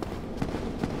it.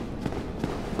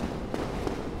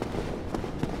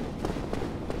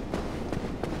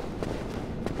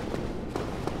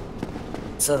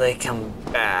 So they come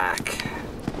back.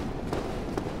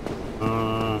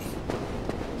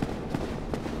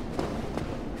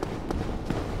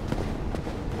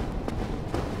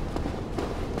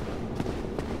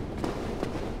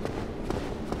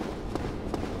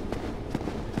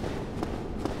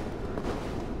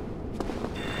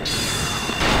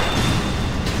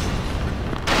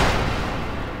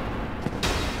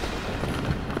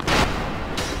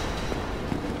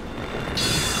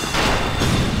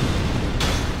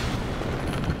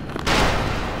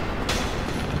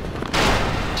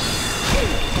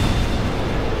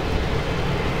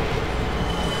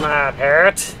 My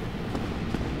parrot.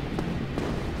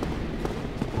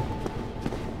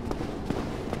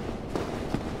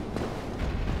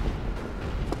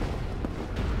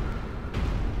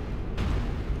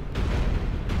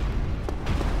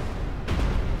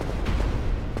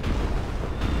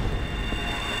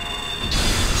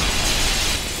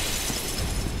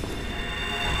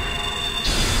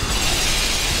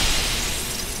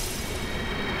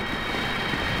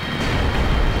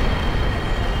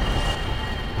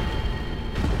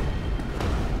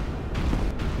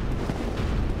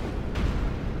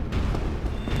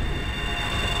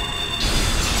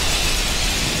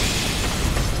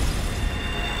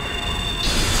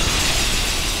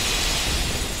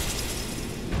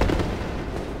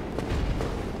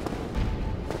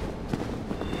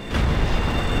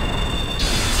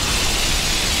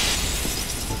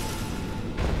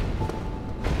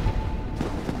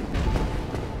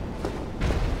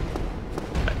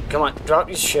 Come on, drop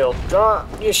your shield.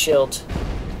 Drop your shield.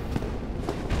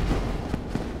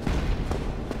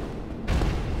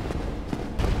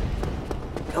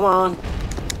 Come on.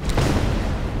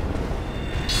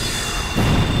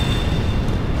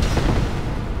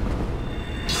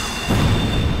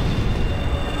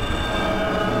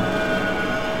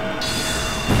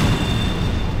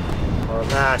 Well,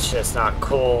 that's just not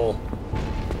cool.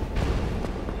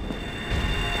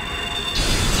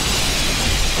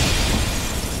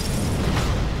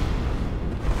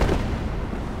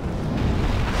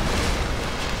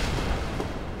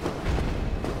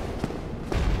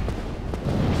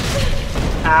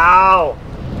 Ow!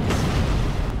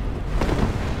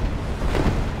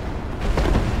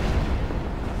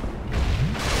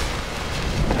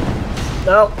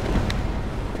 No.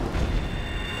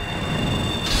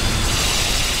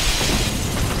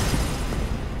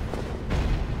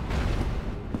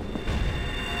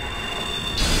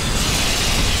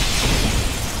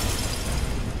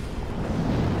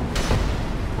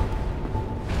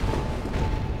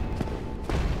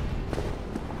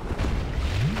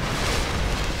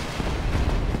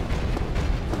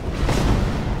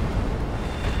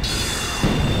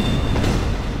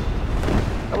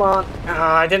 Come on. Oh,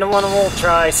 I didn't want them all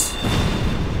tries.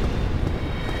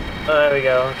 Oh, there we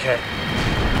go. Okay.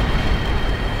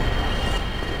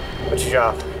 What's your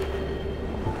job?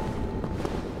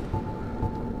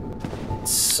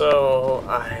 So,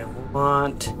 I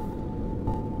want...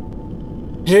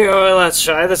 Here, let's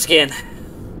try this again.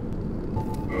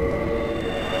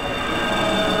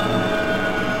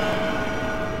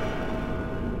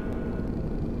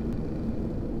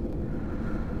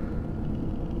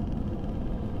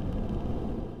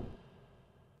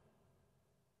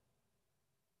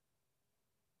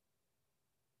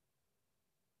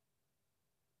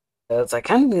 I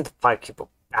kind of need to find people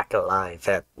back alive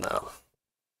at the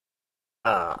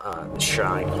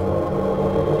shrine.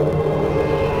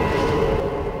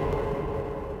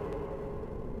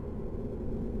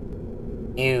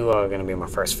 You are gonna be my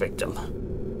first victim.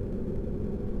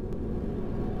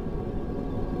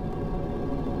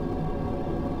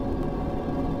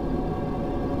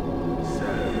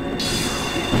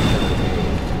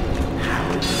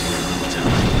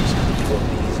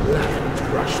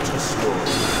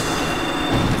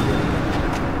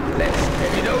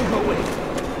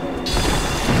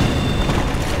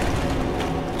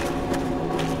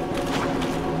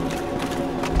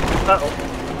 Uh-oh.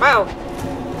 Wow!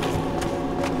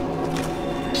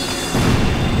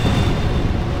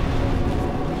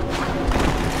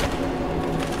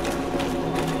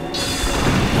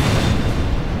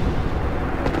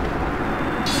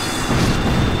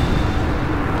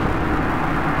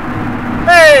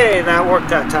 Hey! That worked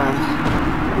that time.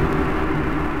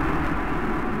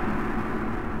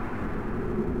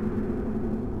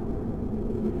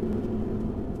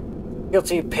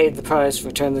 Guilty, paid the price,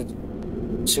 returned the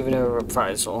souvenir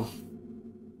reprisal.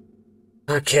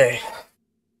 Okay.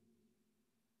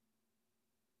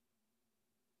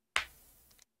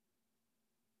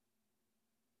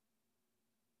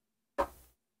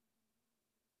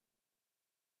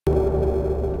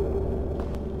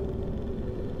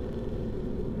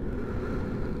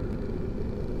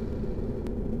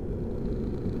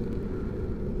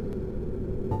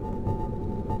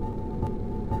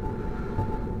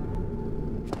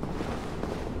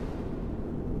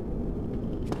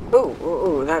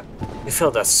 Ooh, that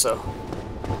refilled us, so.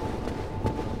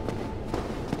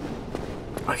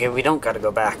 Okay, we don't gotta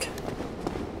go back.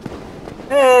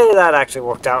 Hey, that actually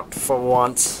worked out for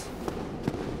once.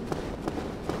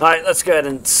 Alright, let's go ahead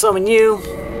and summon you.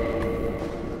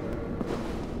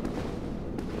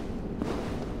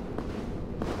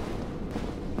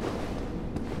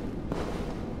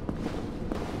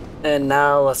 And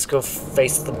now let's go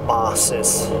face the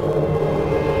bosses.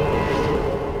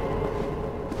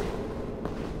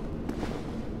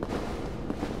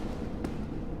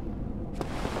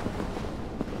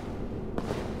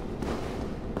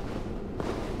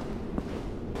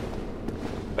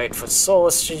 Wait for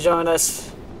Solus to join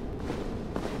us.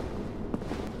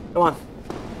 Come on.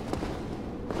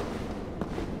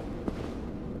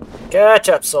 Catch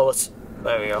up, Solus.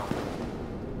 There we go.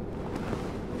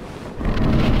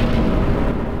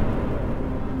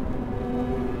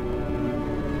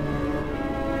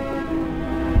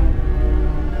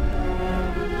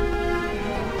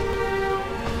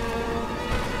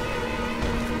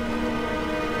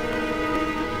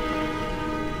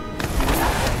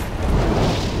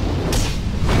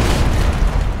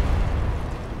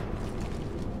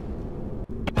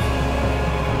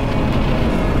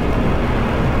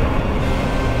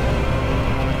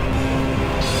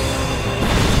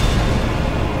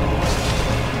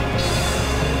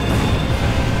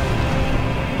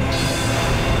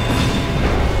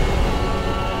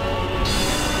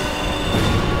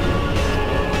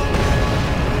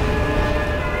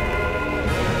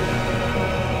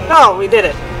 Oh, we did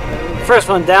it. First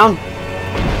one down.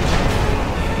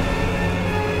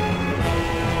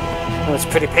 That was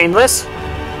pretty painless.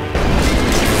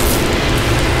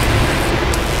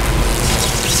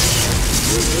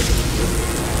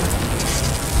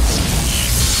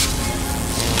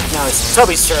 Now it's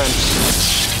Toby's turn.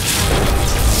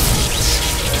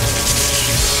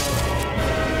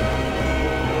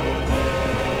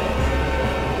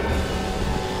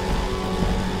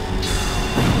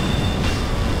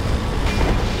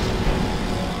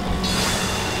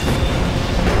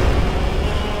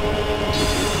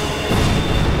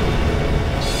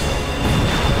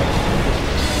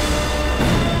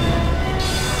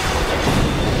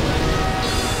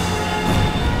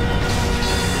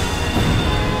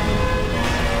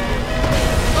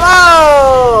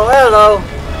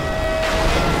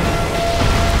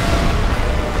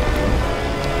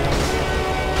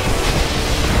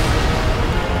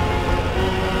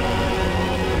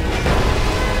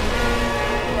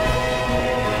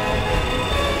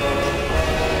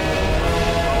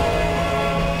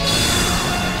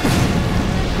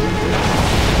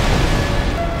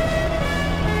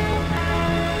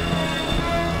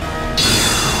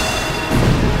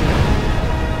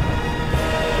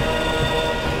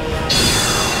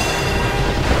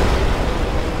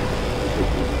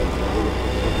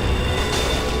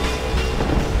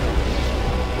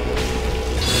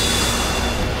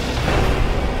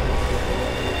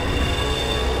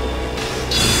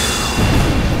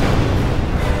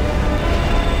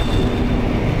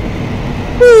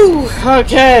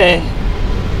 Okay.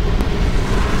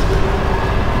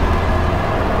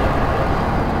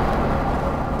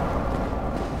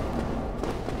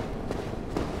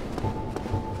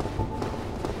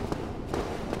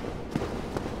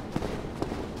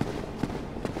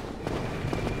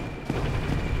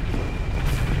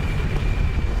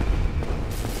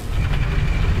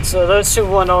 So those two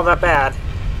weren't all that bad.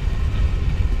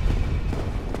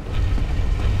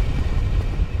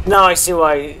 Now I see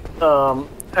why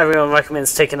everyone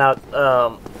recommends taking out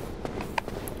the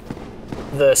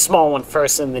small one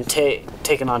first and then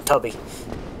taking on Tubby.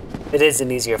 It is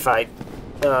an easier fight.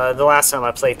 The last time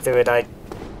I played through it, I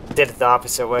did it the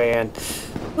opposite way, and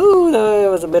ooh, it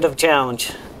was a bit of a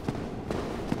challenge.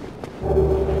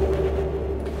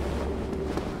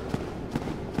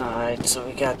 Alright, so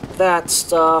we got that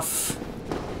stuff.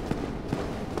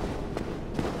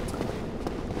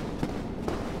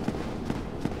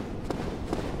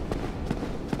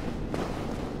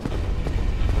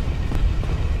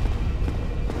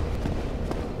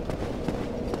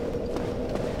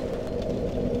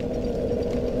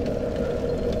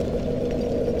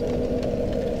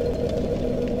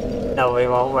 No, we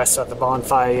won't rest at the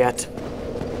bonfire yet.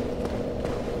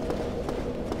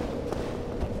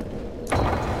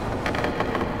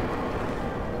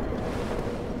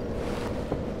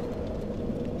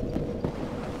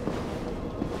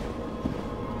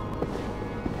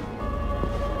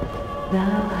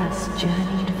 Thou hast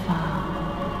journeyed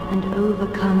far and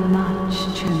overcome much,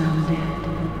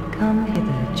 Undead. Come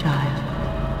hither, child.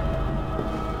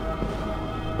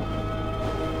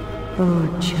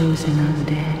 O chosen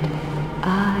undead,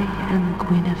 I am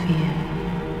Guinevere,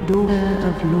 daughter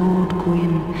of Lord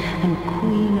Gwyn and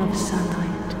Queen of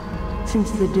Sunlight.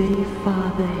 Since the day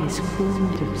Father his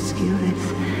form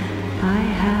obscureth, I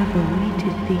have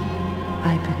awaited thee.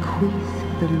 I bequeath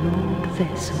the Lord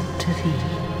vessel to thee.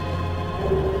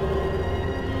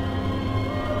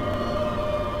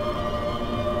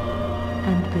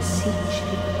 And beseech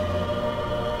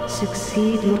thee,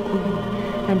 succeed Lord Gwyn,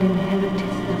 and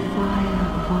inheriteth the fire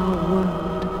of our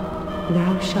world.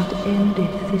 Thou shalt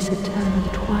endeth this eternal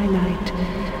twilight,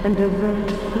 and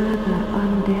avert further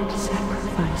undead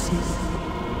sacrifices.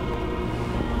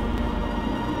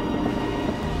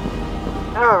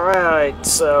 Alright,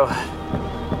 so...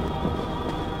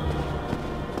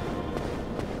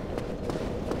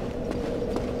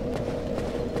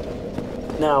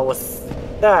 now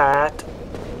with that...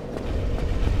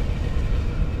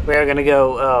 we're gonna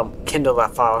go kindle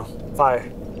that fire.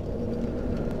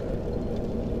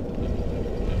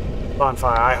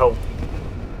 Bonfire, I hope.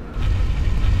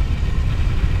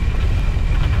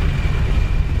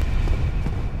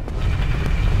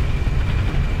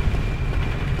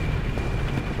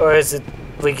 Or is it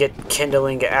we get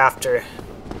kindling after?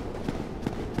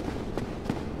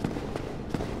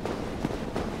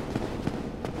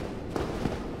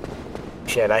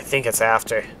 Shit, I think it's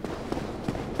after.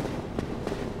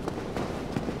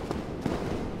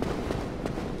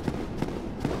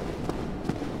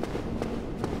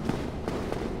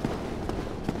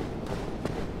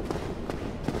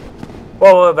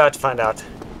 Well, we're about to find out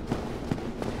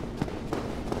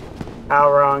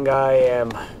how wrong I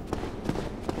am.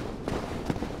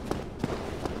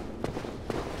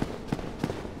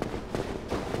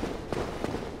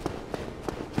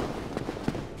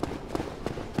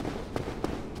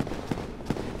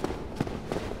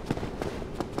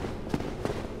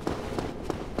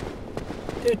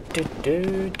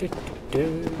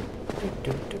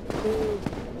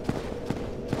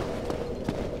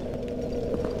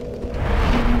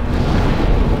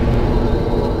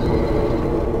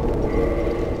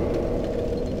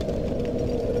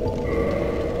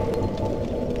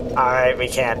 Alright, we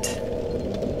can't.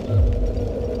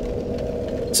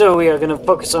 So we are going to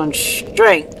focus on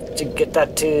strength to get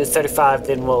that to 35,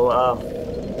 then we'll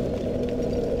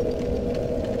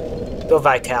go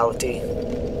vitality.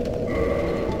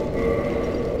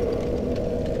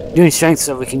 Doing strength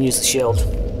so we can use the shield.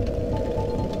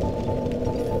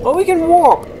 Oh, we can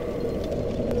warp!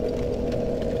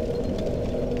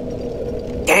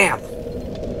 Damn!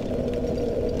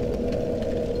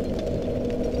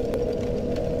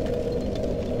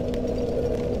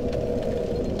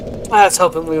 I was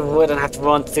hoping we wouldn't have to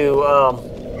run through,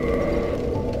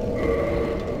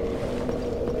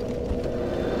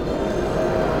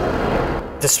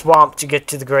 the swamp to get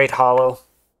to the Great Hollow.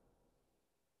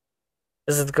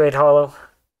 Is it the Great Hollow?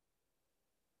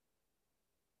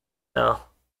 No.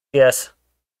 Yes.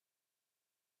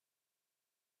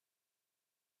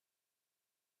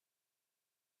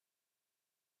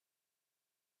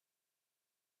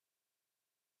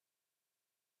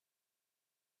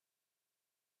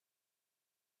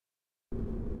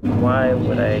 Why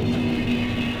would I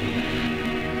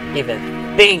even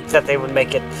think that they would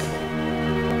make it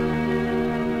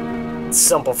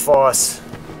simple for us?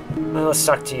 Well, let's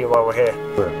talk to you while we're here.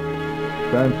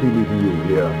 Fancy meeting you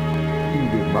here. You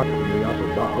did much for me up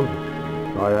above.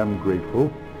 I am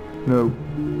grateful. No,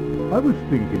 I was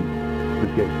thinking, the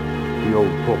gate, the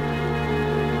old book.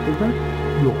 Is that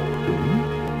your thing?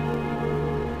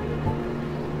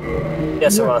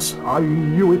 Yes, it was. I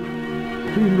knew it.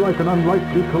 Seemed like an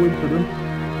unlikely coincidence.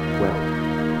 Well,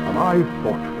 am I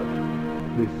fortunate?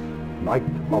 This Knight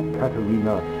of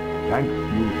Katarina thanks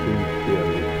you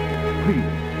sincerely.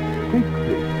 Please, take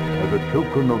this as a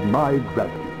token of my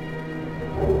gratitude.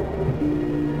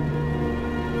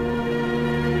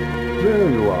 There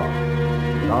you are.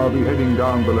 I'll be heading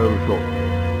down below shortly.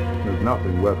 There's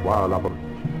nothing worthwhile up above.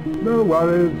 No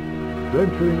worries.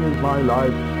 Venturing is my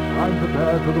life. I'm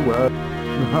prepared for the worst.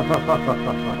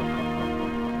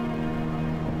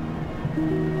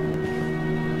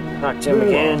 Talk to him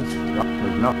again.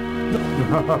 There's nothing.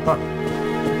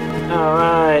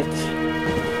 Alright.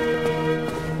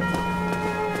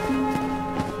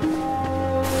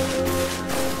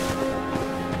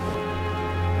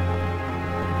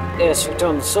 Yes,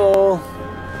 return the soul.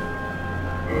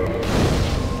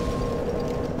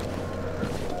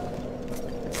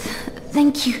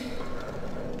 Thank you.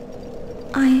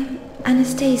 I am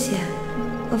Anastasia,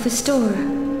 of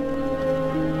Astora.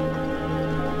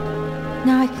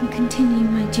 Now I can continue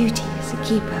my duty as a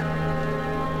keeper.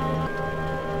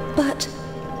 But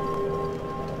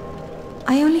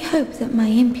I only hope that my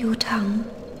impure tongue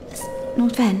does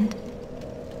not offend.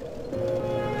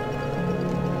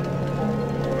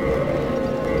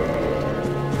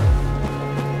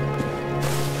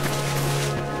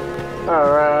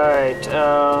 Alright,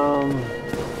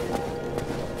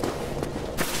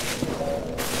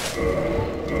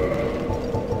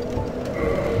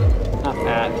 not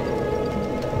bad.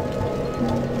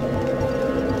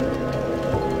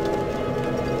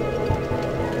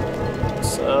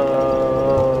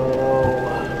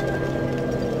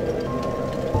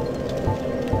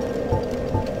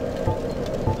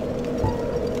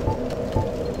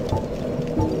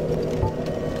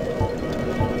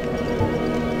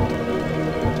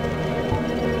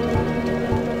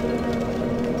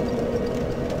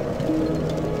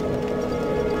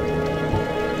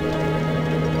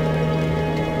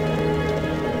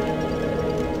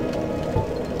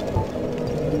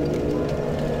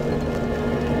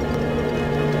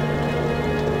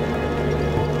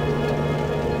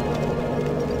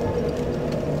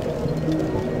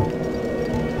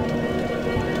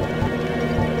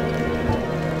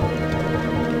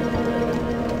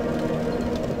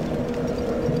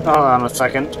 Hold on a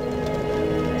second.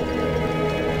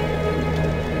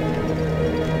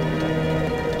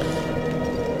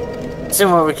 See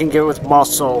what we can get with more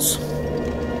souls.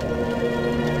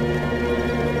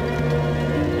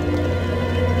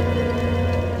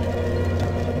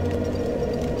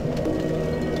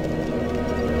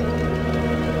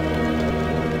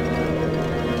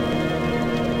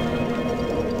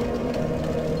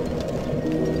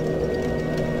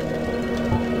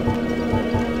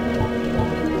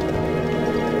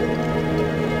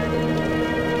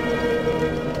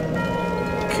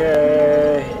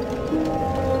 Okay.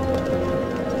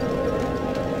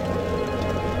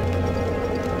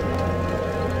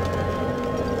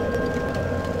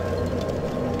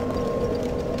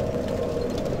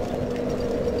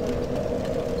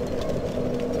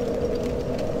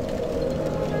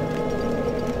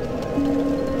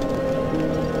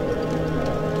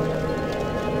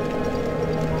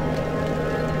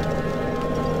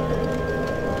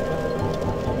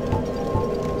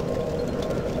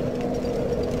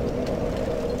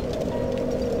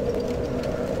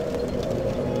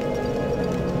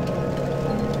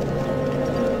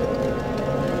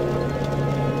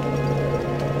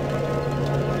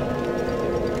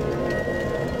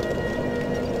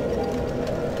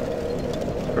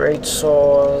 Great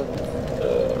sword.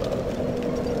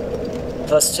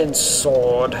 +10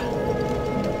 sword.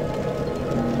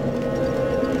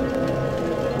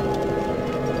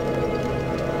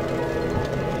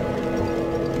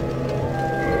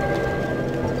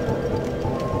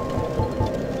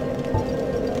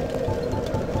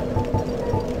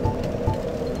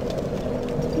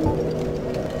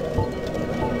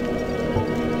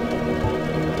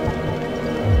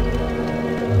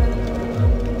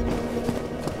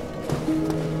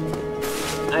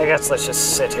 I guess let's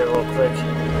just sit here real quick.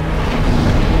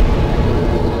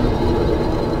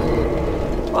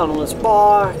 Bottomless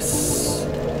box.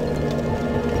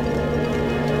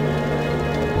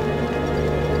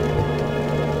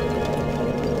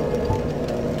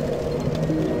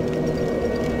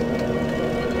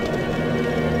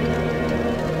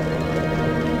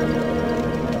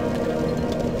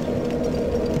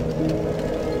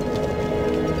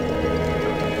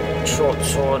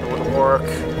 sword would work.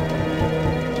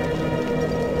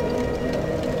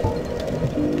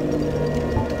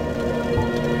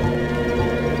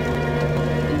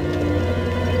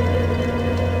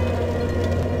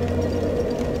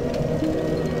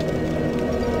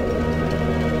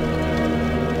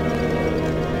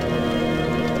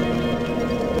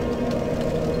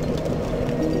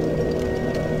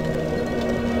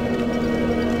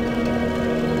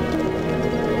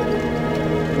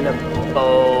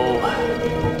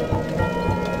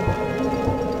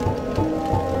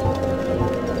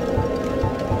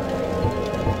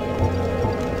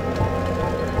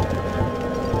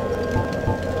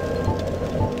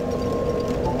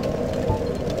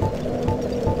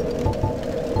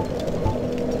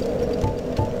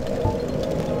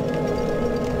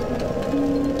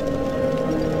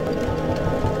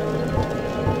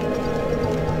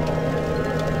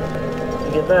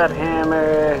 Get that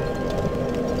hammer.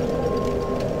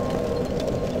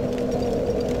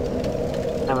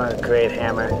 I'm a great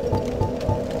hammer.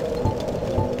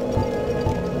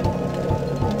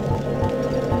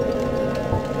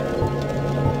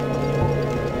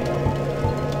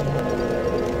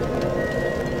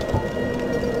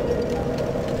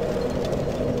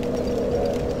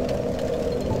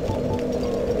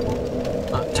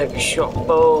 I'll take a short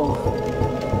bow.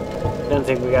 Don't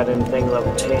think we got anything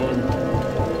level 10.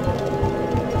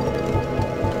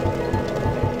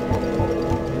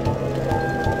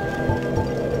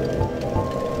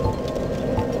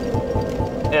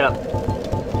 Yeah.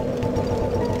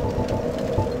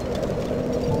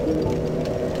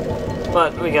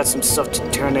 But we got some stuff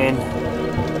to turn in.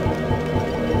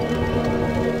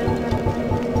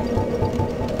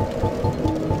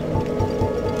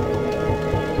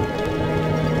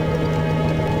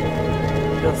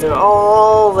 Go through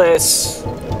all this.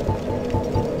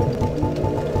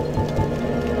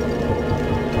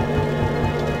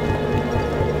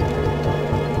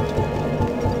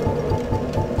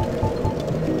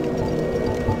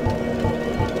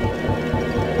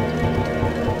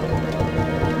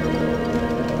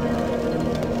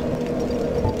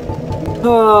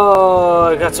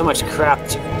 Oh, I got so much crap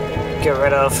to get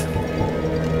rid of.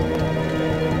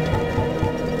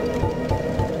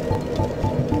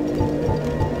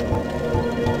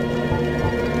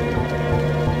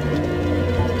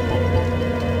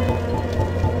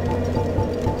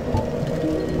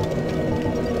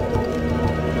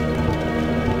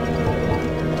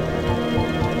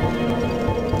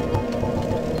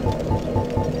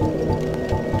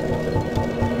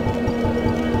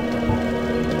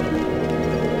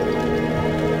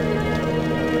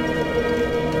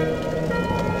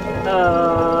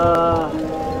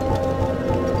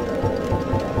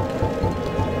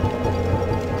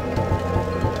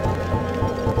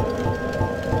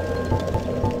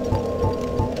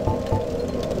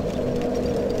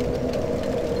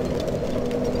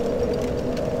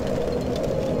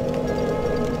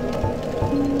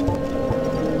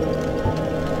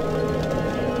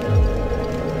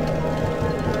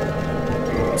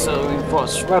 So we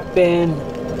brought weapon.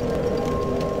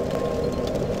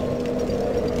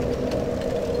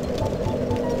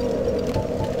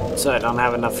 So I don't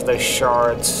have enough of those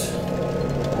shards.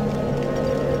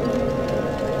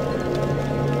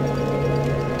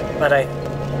 But I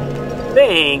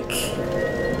think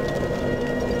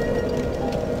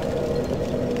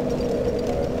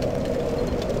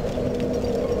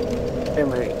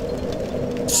memory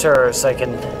serves, I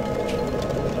can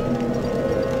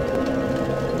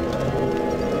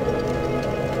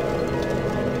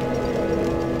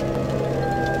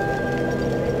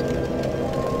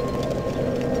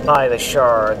buy the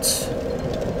shards.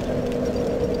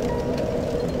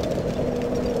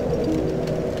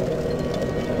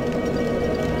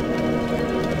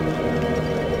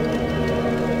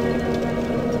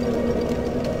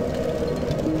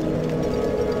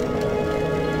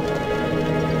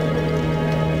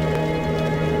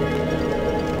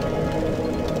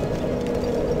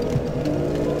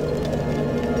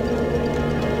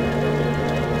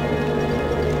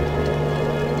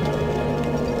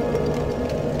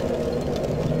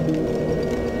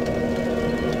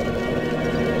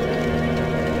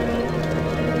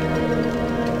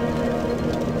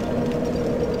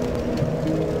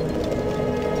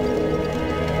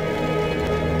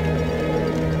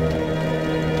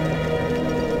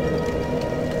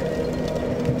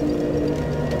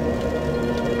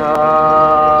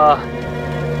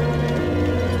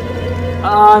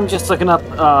 I'm just looking up,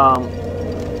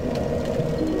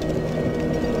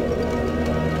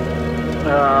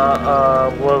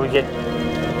 where we get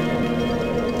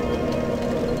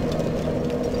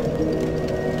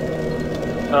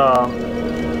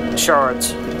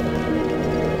shards.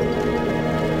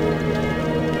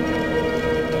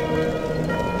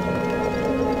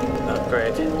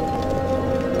 Upgrade.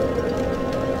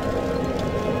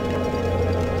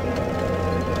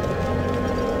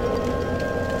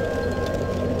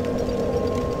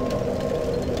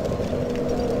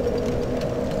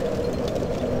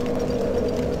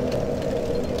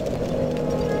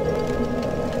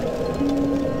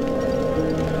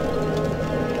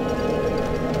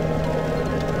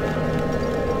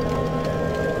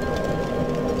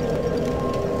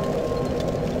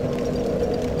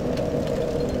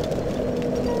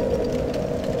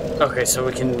 Okay, so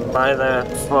we can buy that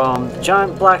from the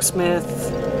giant blacksmith.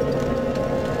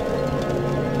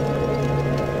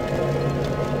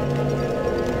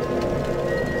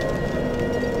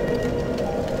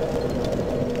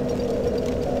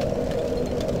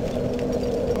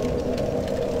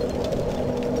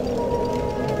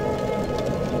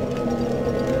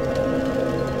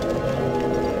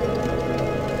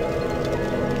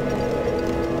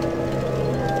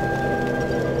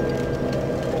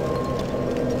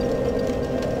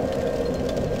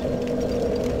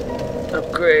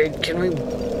 Upgrade. Can we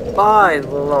buy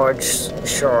the large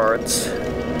shards?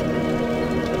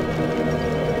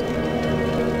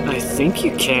 I think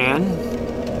you can.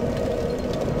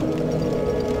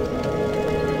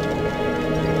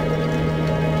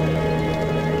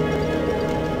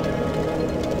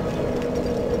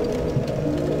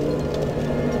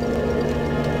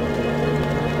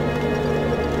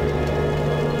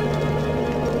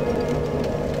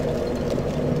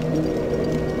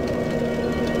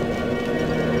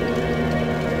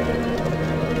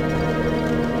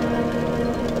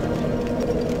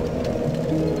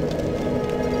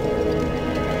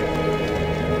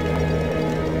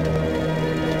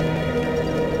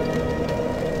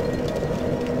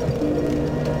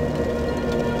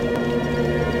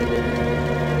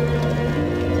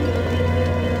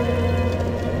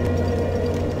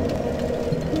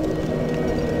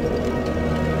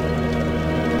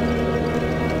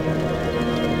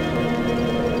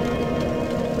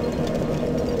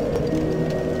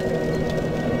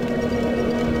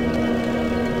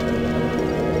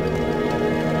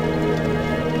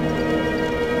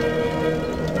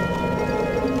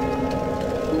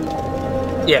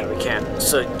 Yeah, we can.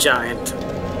 So giant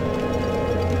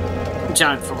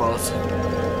for both.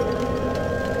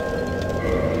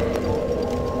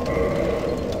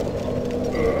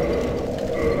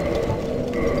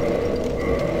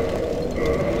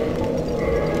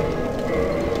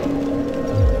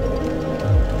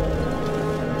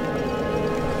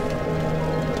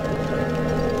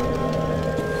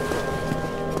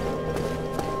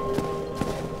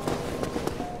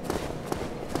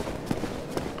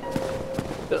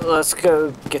 Let's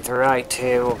go get the right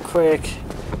table quick.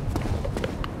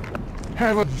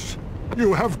 Heavens,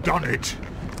 you have done it.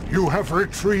 You have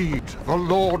retrieved the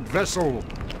Lord Vessel.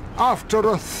 After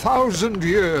 1,000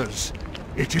 years,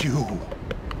 it is you.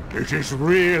 It is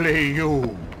really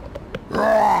you.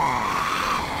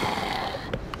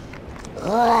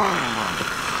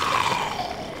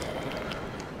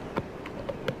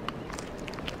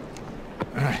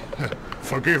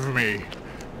 Forgive me.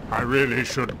 I really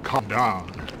should calm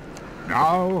down.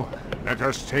 Now, let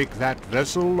us take that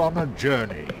vessel on a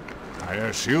journey. I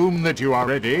assume that you are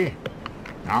ready.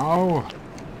 Now,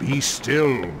 be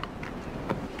still.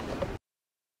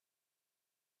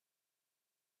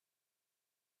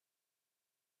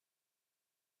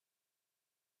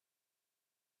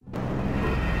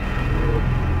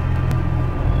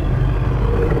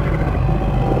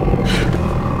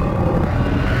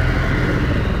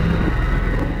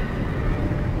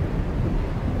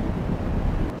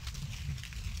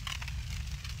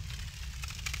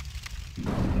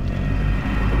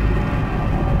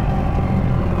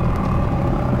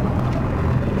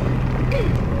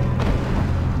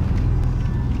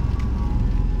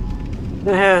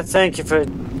 Thank you for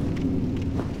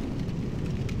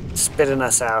spitting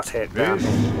us out here. This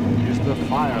is the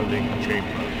Firelink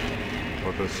Chamber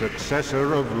for the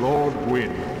successor of Lord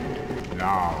Gwyn.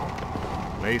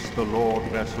 Now, place the Lord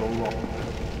Vessel on.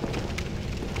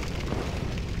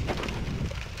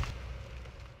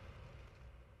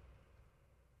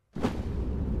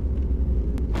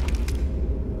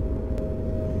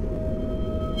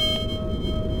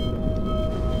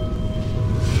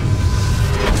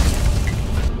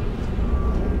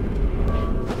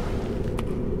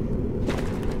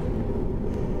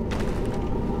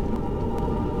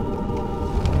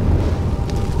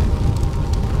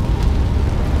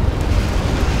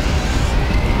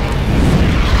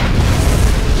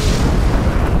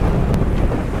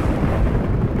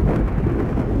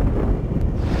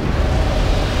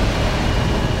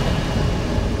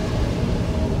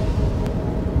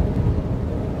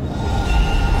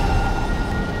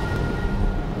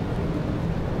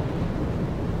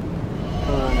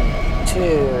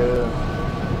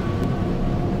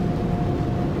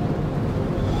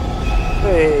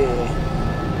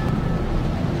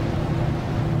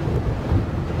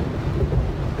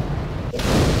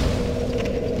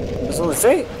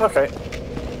 See? Okay.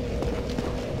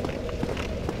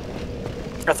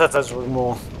 I thought those were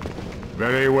more.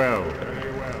 Very well.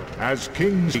 As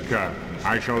Kingseeker,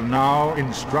 I shall now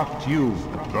instruct you,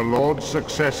 the Lord's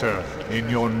successor,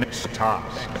 in your next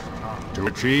task. To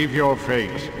achieve your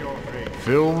fate,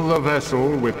 fill the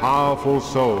vessel with powerful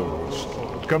souls,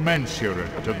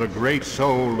 commensurate to the great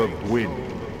soul of Gwyn.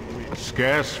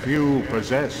 Scarce few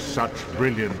possess such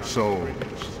brilliant souls.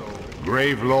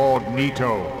 Grave Lord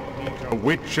Nito, the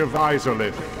Witch of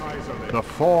Izalith, the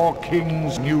Four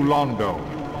Kings New Londo,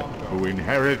 who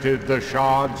inherited the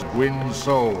Shard's Gwyn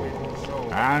soul,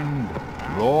 and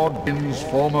Lord Gwyn's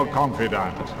former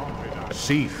confidant,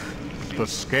 Seath, the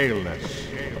Scaleless.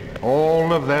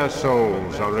 All of their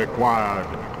souls are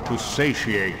required to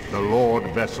satiate the Lord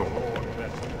Vessel.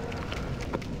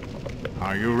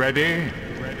 Are you ready?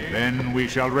 Then we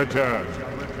shall return.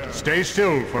 Stay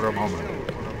still for a moment.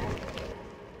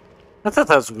 I thought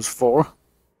that was 4.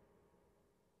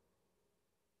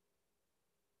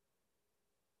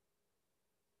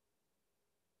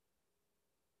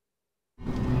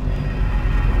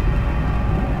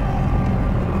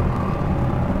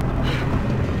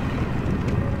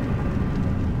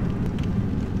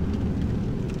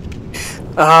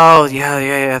 Oh,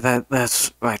 yeah,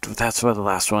 that's right. That's where the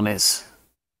last one is.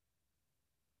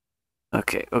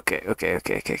 Okay.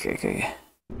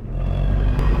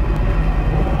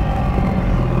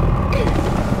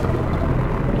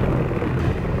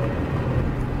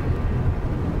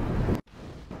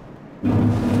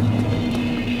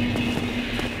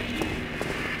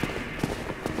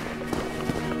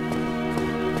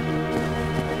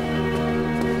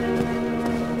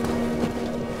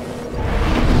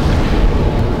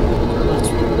 Let's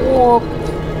warp.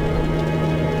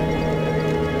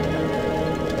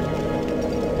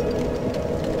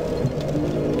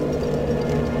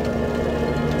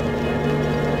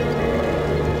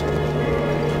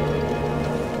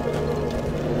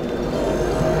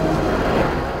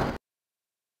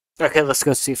 Okay, let's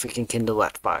go see if we can kindle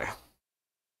that fire.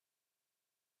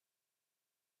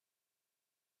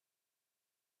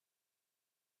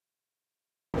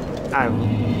 I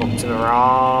looked to the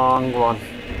wrong one.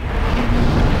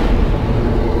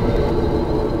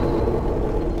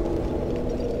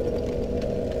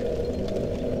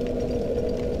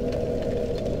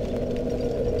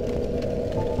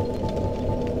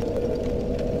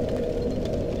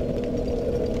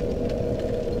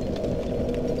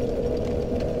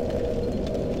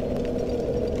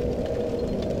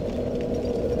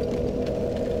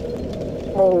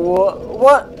 Oh,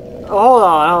 what? Hold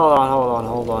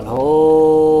on.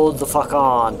 Hold the fuck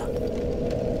on.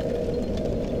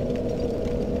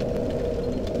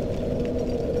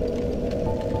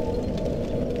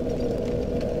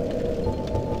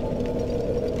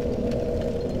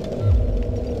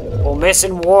 We're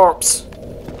missing warps.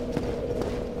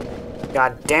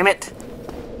 God damn it.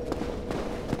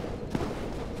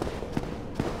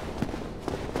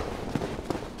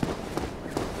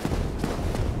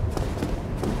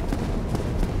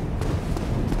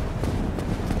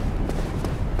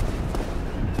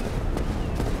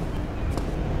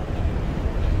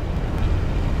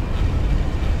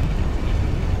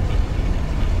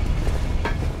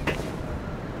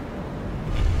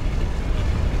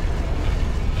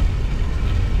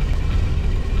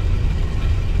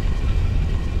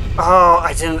 Oh,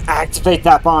 I didn't activate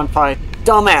that bonfire.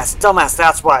 Dumbass,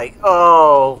 that's why.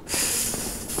 Oh.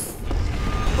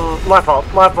 My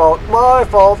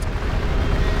fault.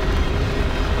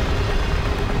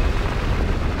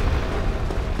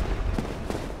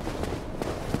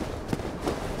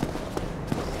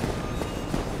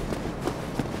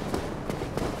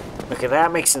 Okay,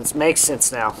 that makes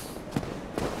sense now.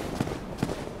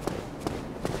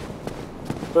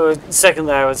 But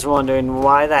secondly, I was wondering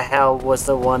why the hell was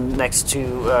the one next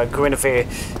to Guinevere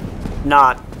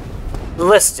not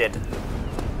listed?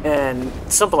 And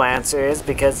simple answer is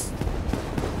because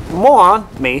moron,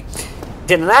 me,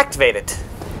 didn't activate it.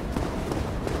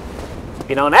 If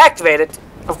you don't activate it,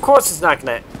 of course it's not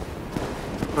gonna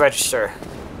register.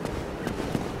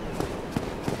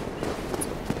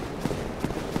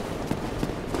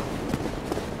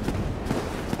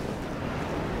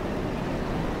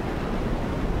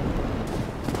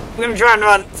 I'm gonna try and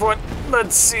run for it.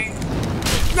 Let's see.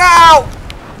 No!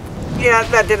 Yeah,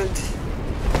 that didn't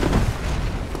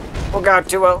work out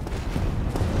too well.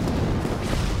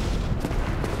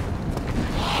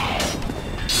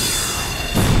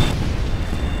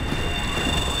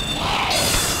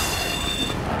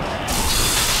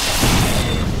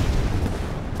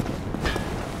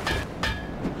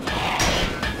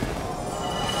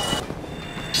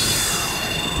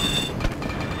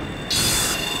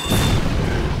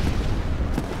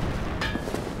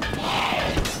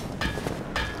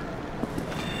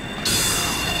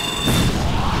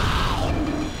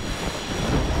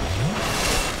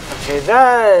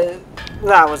 Okay,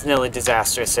 that was nearly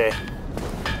disastrous here.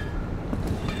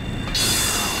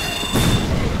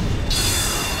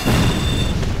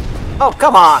 Oh,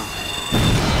 come on!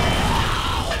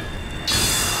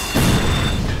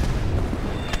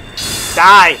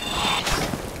 Die!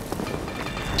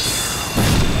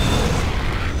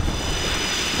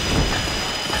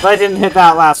 If I didn't hit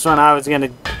that last one, I was gonna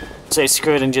say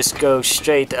screw it and just go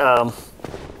straight,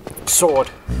 sword.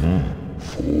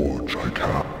 Forge I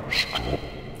cast.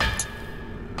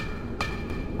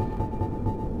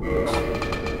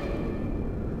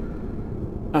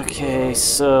 Okay,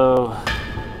 so...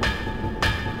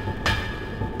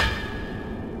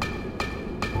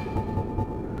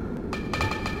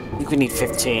 I think we need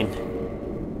 15.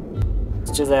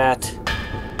 Let's do that.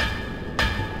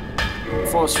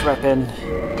 Force weapon.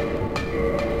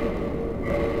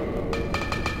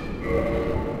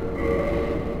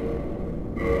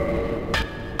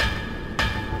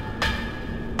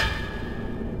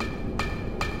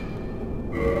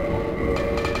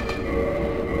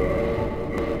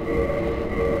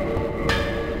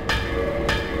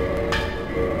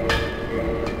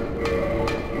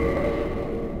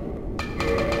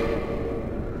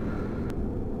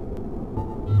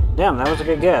 Damn, that was a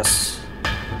good guess.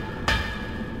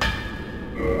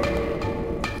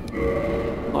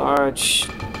 Large.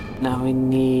 Now we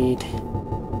need...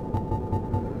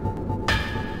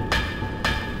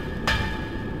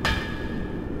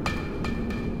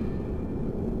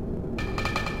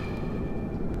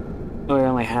 We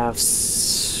only have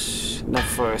enough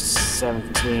for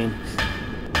 17.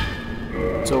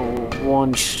 So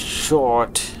one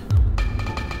short.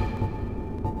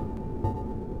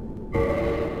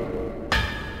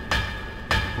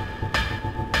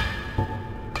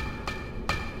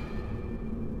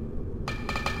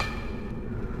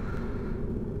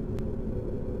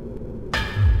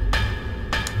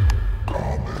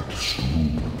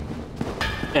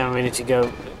 And we need to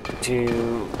go to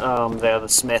the other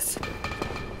smith.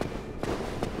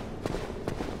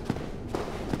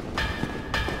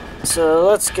 So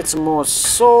let's get some more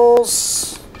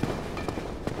souls.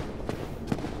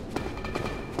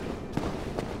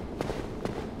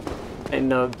 Ain't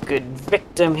no good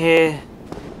victim here.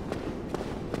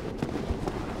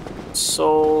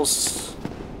 Souls.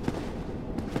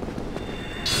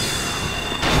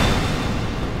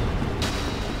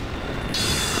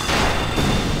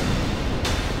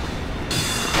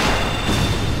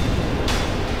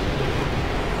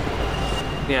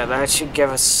 Yeah, that should give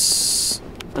us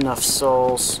enough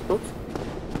souls. Oop.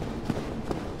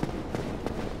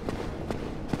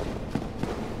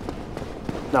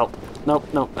 Nope, nope,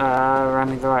 nope.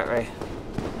 Running the right way.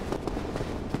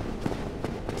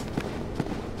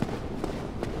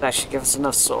 That should give us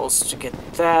enough souls to get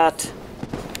that.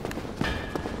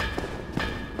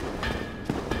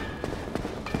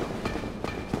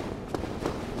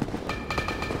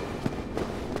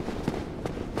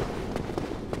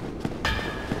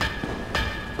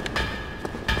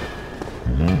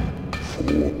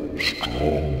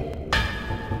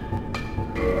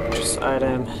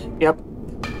 Item. Yep.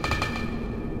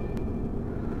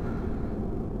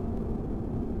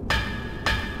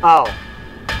 Oh.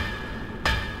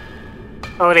 I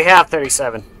already have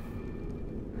 37.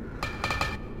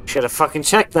 Should have fucking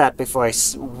checked that before I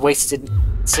wasted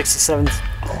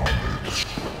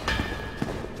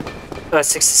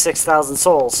 66,000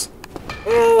 souls.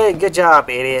 Hey, good job,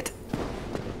 idiot.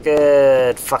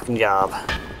 Good fucking job.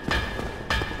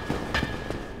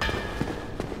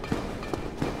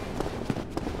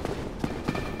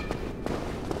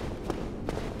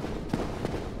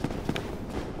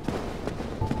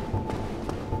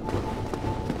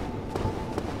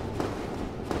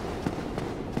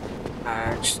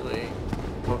 Actually,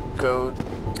 we'll go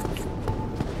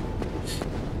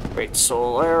Great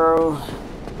Soul Arrow.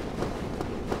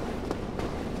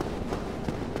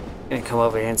 Gonna come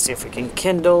over here and see if we can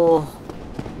kindle.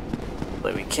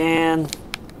 Hopefully we can.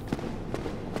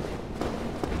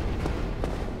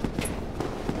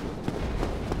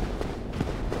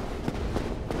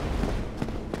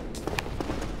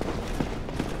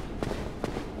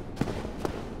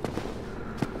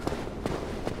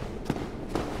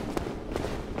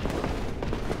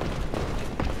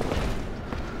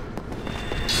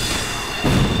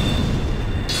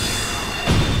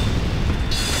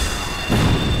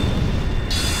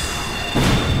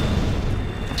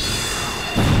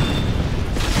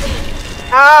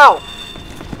 Ow!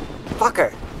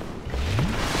 Fucker.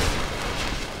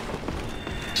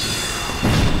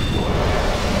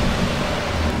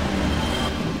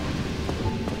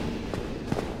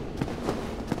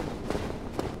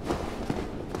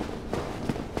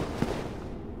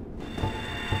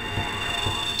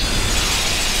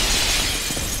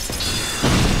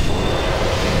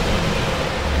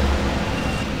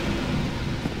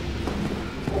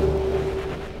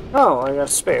 Oh, I got a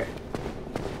spare.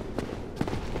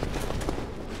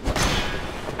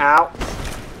 Ow.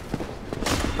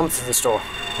 Come through this door.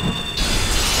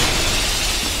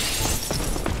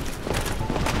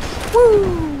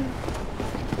 Woo!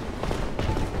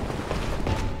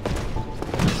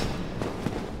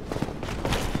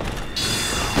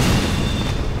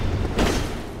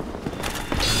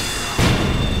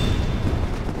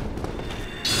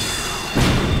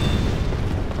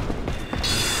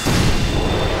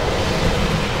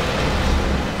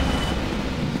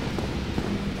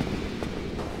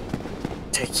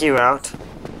 Take you out.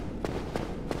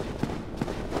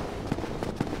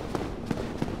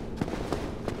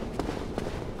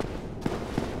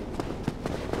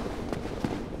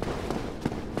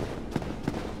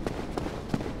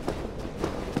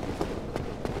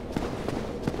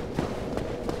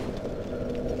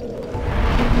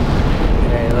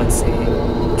 Okay, let's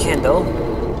see. Kindle.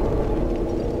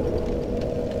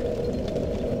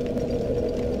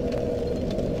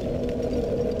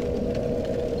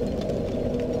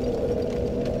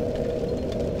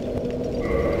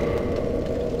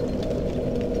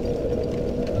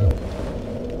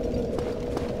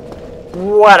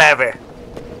 Whatever.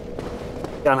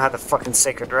 Don't have the fucking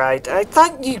sacred right. I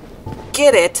thought you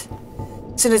get it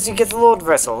as soon as you get the Lord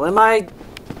Vessel. Am I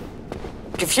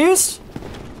confused?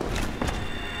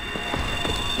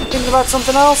 Thinking about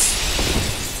something else?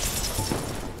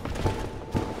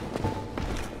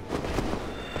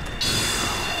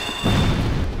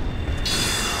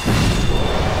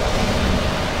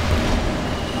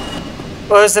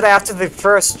 Or is it after the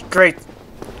first great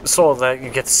soul that you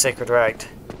get the sacred right?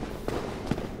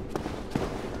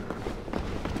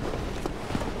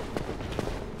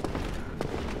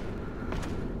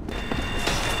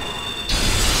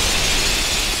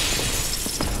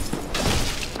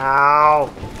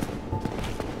 Ow.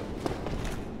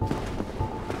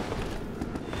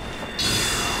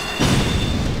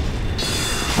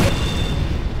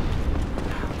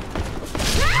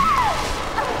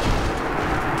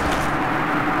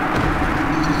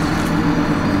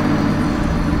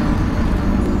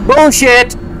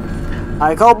 Bullshit!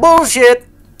 I call bullshit!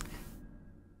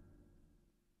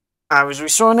 I was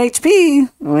restoring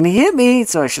HP when he hit me,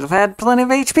 so I should have had plenty of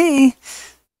HP.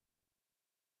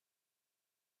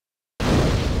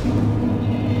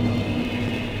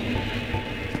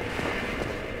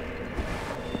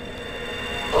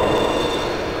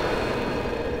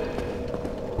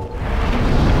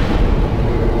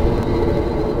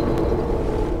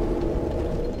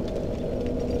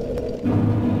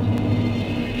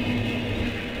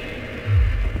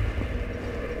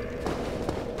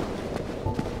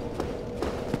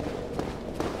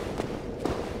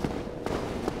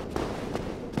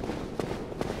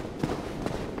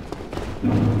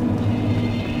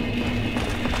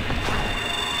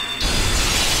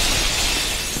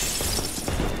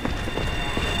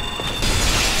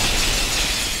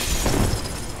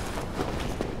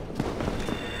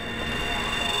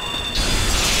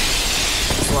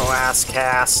 Slow ass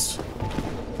cast.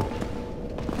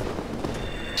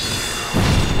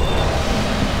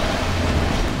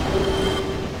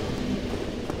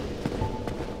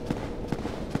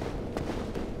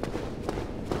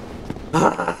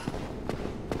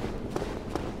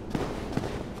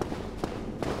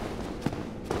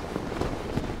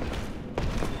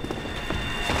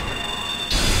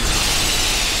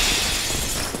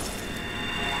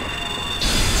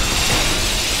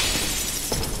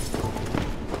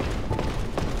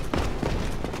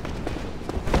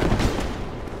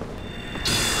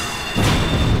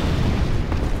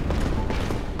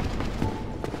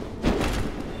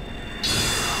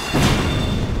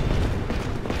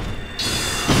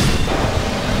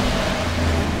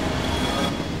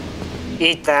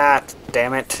 Eat that,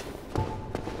 damn it.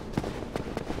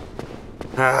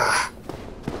 Ugh.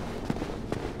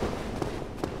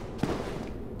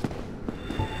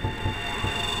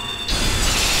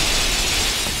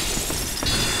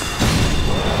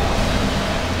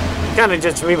 Kinda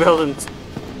just rebuilding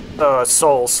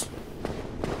souls.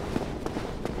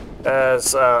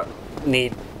 As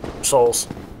need souls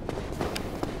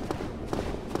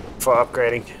for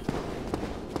upgrading.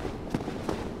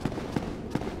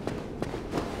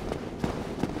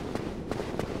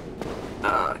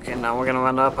 Okay, now we're gonna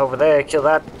run up over there, kill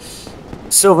that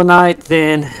Silver Knight,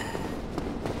 then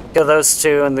kill those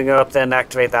two, and then go up there and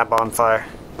activate that bonfire.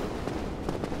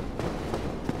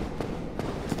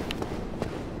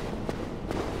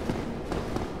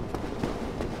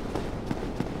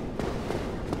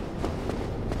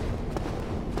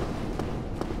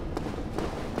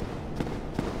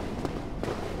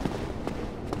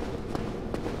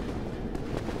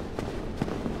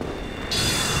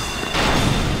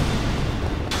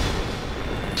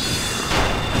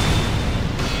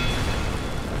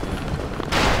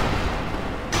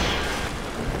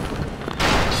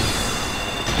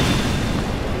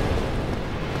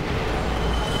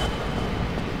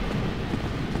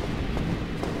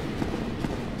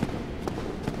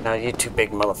 No, you too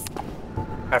big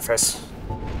motherfuckers.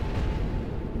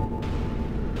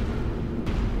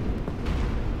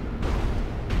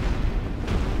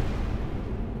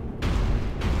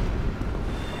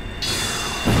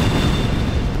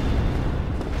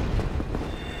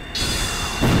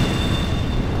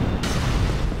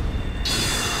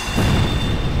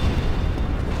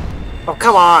 Oh,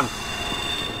 come on!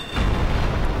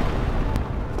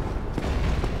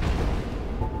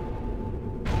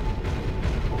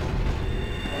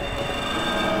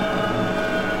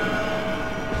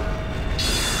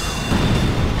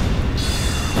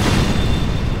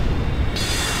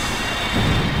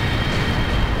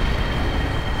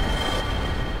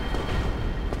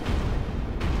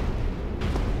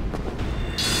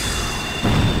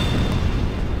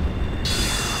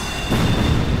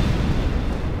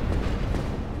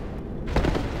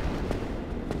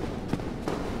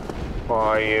 Who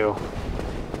are you?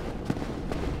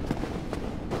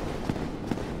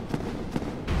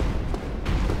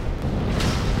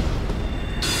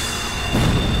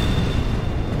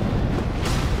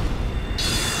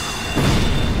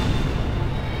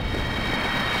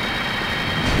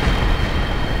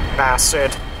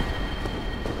 Bastard.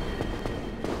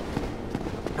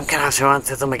 I'm gonna have to run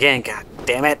through them again, god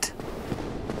damn it.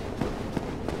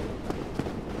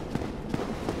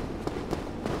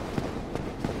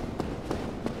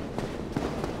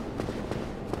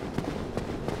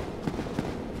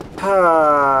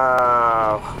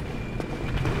 Oh.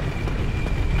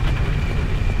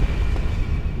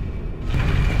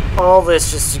 All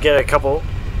this just to get a couple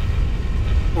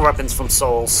weapons from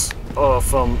souls, or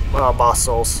from boss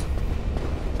souls.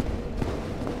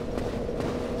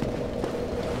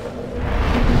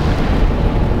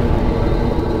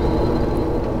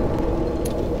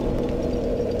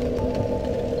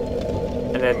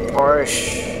 And then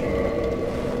Porsche.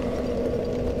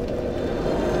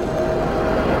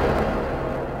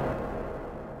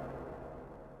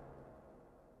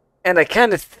 And I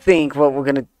kind of think what we're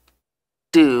gonna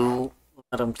do,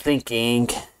 what I'm thinking,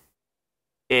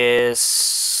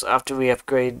 is after we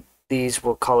upgrade these,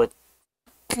 we'll call it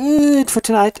good for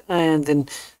tonight, and then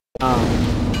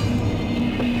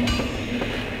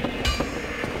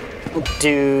we'll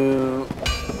do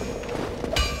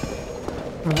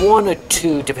one or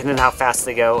two, depending on how fast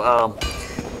they go,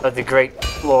 of the Great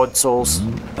Lord Souls.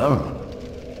 Oh.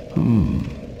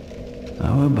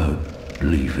 How about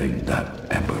leaving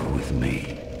that ember with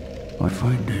me? I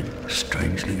find it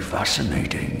strangely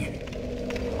fascinating.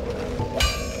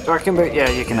 Dark Ember? Yeah,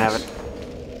 you can have it.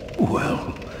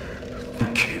 Well,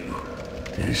 thank you.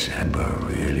 This ember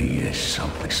really is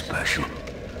something special.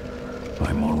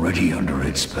 I'm already under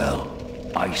its spell.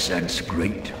 I sense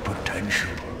great potential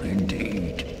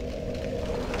indeed.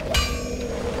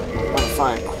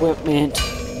 Modify equipment.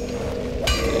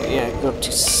 Yeah, go up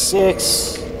to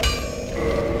 6.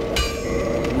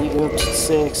 You go up to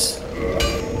 6.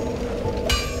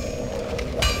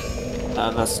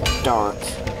 That's dark.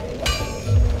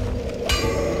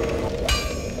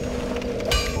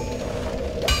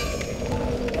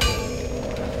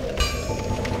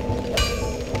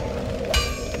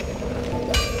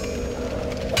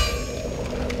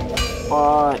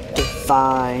 What?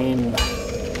 Divine.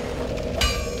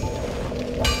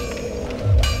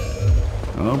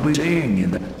 I'll be seeing you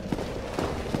then.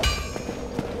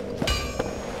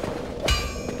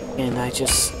 And I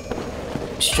just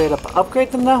straight up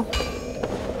upgrade them now?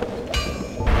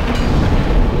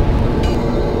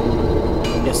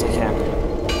 Yes, I can.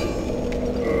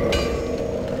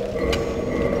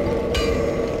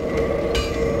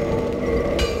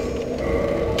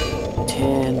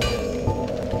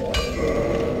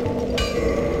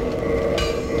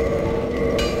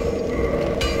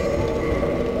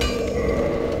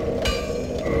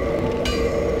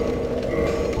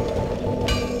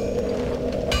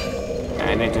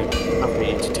 I need to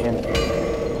upgrade it to 10.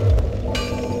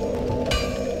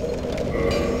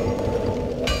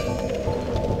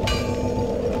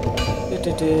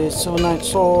 Silver Knight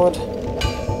Sword.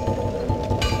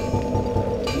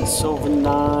 Silver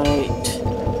Knight.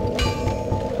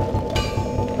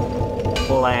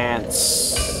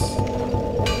 Lance.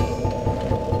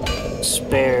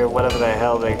 Spear, whatever the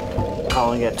hell they're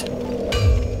calling it.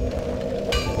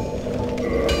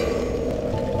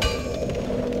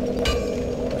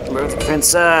 Earth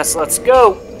Princess, let's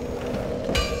go!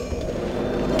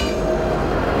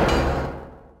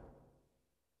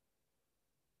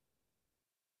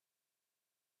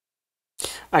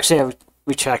 Actually, I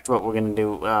rechecked what we're gonna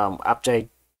do.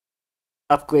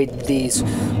 Upgrade these.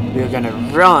 We're gonna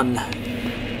run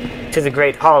to the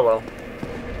Great Hollow.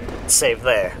 Save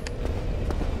there.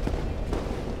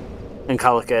 and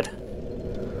call it good.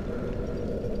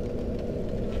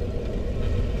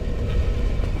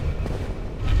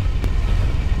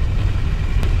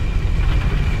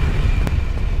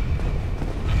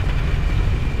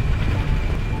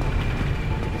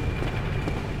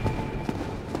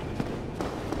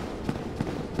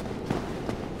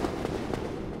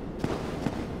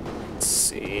 Let's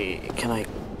see, can I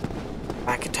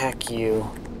back attack you?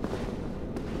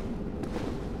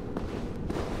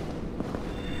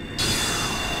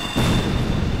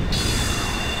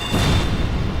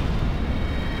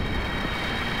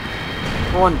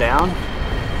 One down.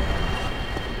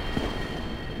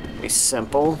 Be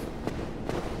simple.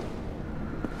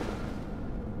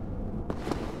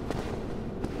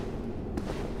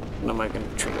 What am I going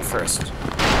to trigger first?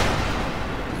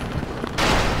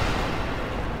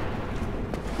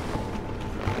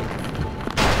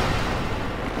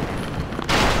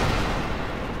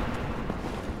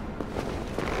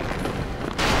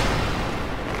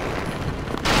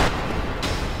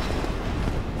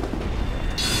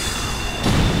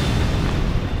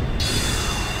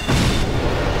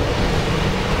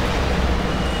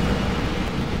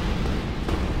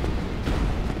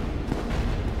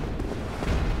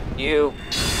 You.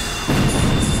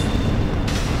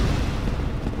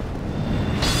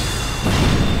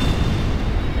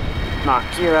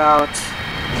 Knock you out.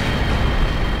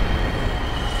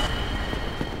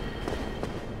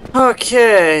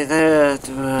 Okay, that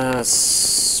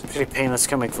was pretty painless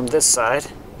coming from this side.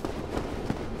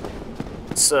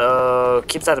 So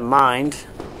keep that in mind.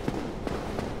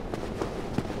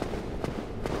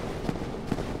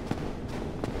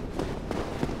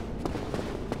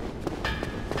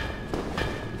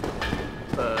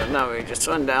 Now we just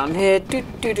run down here. Do,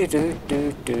 do, do, do,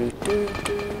 do, do, do,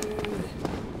 do.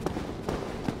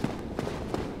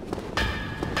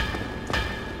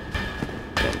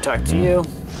 Gonna talk to you.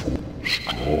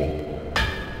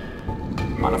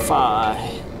 Modify.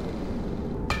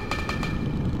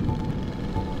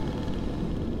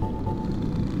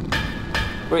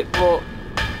 Great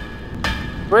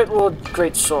Lord,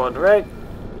 Great Sword, right?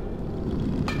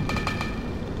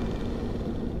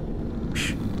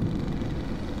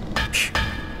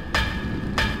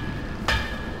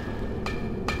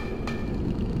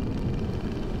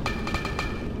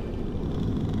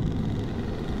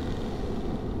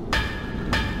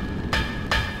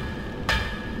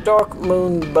 Dark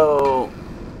Moon Bow.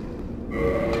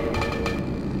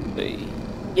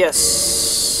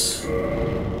 Yes.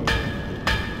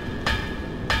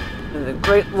 And the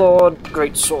Great Lord,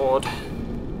 Great Sword.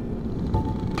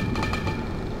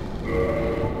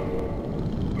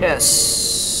 Yes.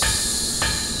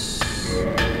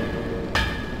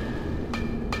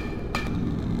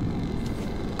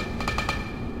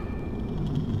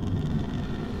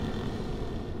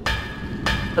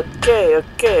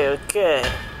 Okay.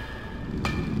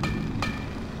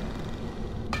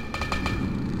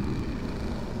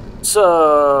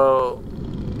 So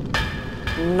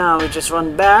now we just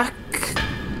run back.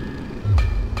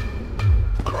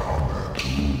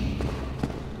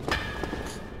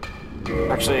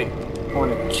 Actually, I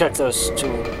want to check those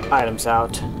two items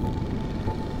out.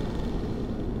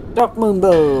 Dark Moon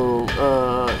Bow,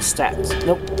 stats.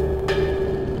 Nope.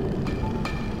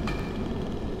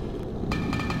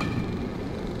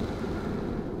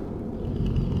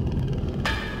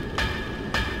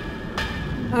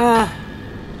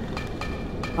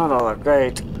 Not all that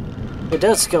great. It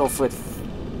does go with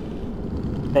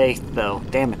faith, though.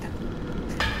 Damn it.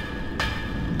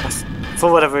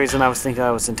 For whatever reason, I was thinking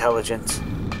I was intelligent.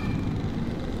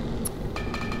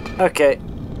 Okay.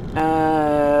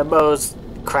 Bows.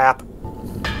 Crap.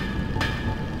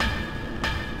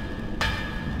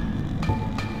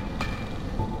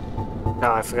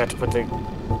 Oh, I forgot to put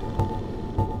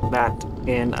that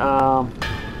in.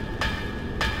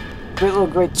 Great Little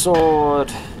Great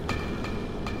Sword.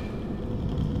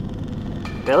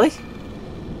 Really?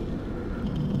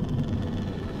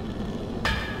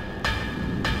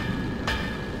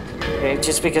 Okay,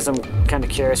 just because I'm kind of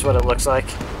curious what it looks like.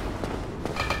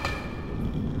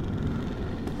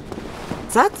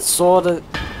 Is that the sword that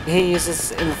he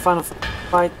uses in the final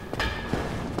fight?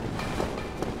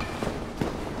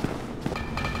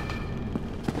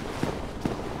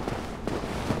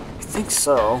 I think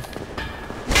so.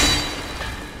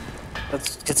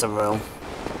 Let's get some room.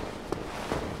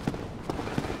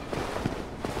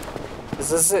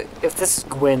 If this is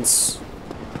Gwyn's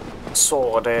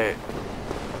sword,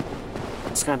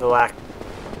 it's kind of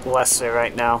lackluster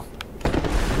right now.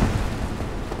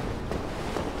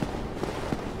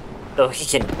 Though he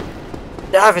can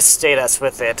devastate us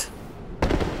with it.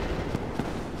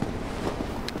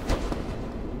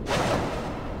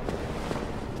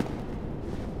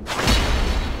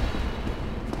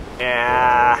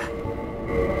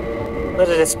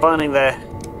 it's spawning there.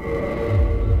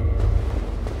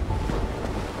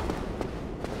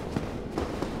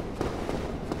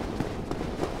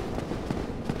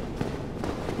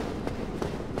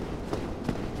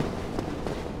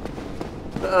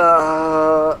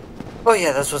 Oh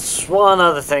yeah, this was one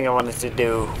other thing I wanted to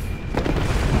do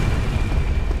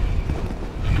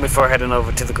before heading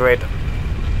over to the Great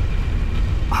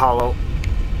Hollow.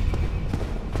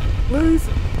 Move.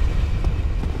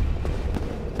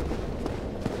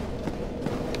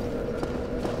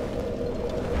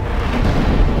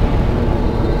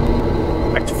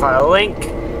 Rectify a link.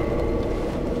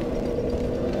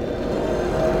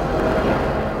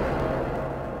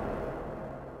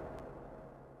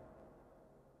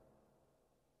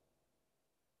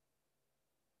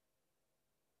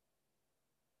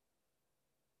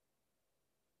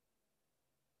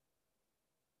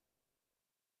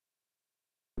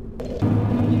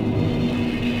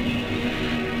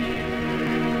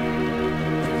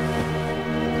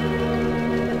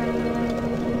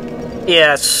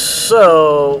 Yeah,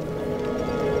 so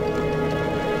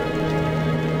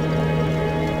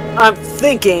I'm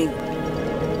thinking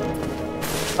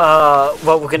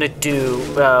what we're gonna do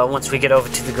once we get over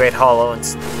to the Great Hollow and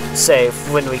save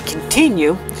when we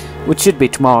continue, which should be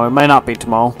tomorrow. It might not be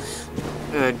tomorrow.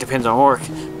 It depends on work.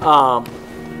 Oh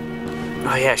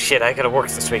yeah, shit, I gotta work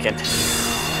this weekend.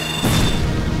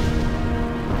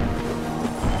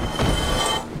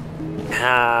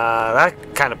 That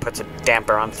kind of puts a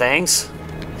damper on things.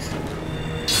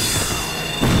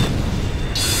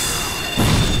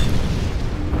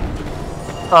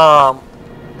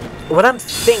 What I'm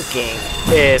thinking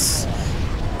is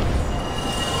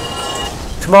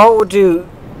tomorrow we'll do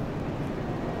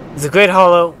the Great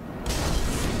Hollow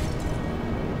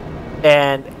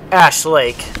and Ash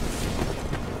Lake.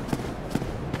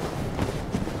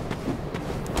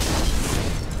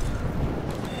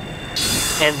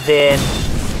 And then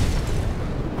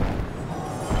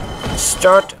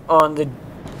start on the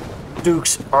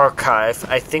Duke's Archive.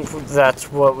 I think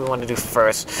that's what we want to do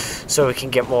first, so we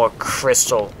can get more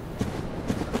crystal.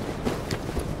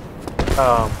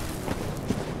 No.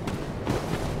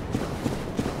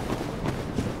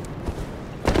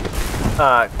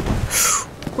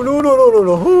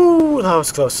 Ooh, that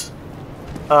was close.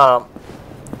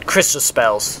 Crystal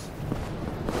spells.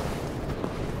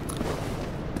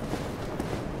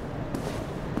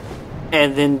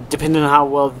 And then, depending on how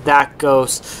well that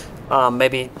goes,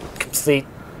 maybe complete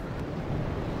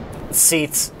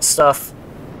Seath's stuff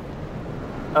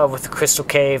with the Crystal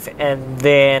Cave, and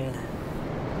then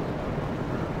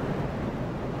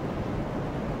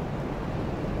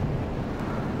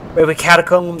maybe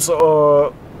Catacombs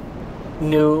or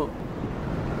New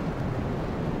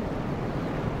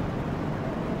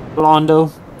Londo,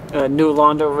 New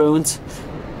Londo ruins.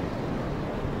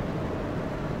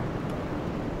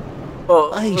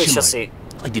 Well, we shall see.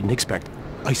 I didn't expect.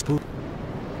 I suppose.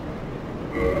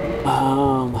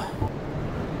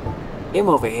 Came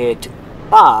over here to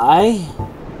buy.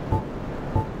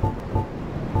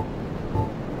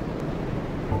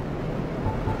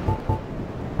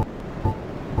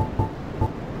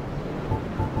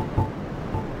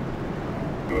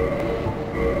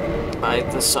 Buy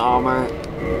this armor.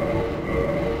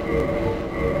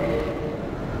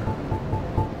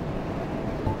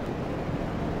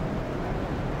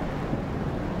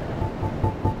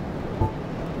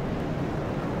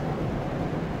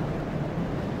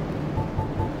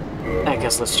 I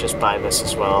guess let's just buy this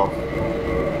as well.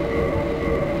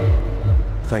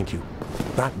 Thank you.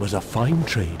 That was a fine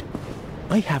trade.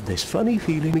 I have this funny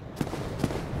feeling.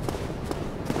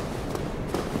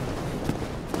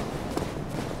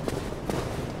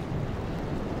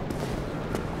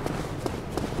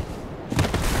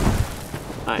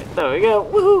 Alright, there we go.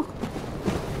 Woohoo!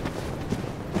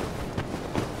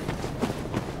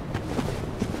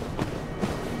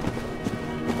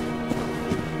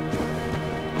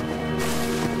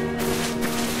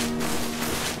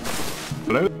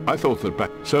 Hello? I thought that back.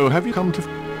 So have you come to...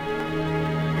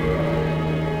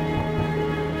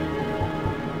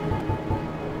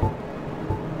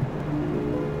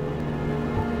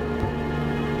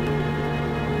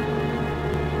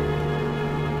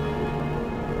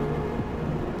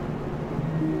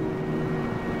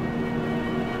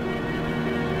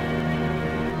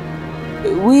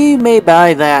 We may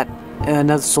buy that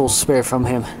another soul spear from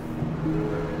him.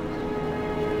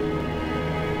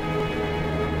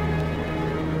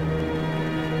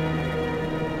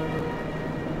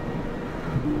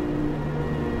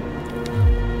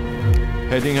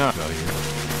 Heading out, are you?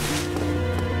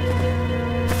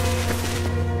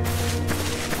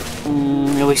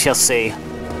 We shall see.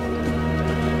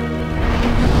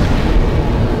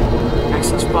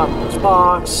 bottomless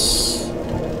box.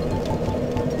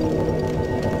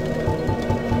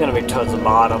 Gonna be towards the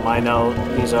bottom, I know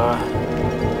these are.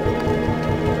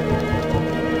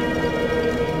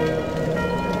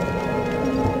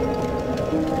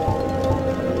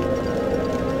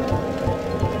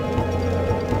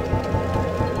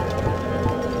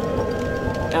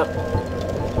 Yep.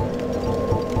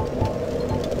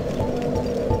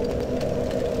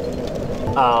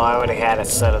 Oh, I already had a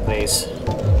set of these.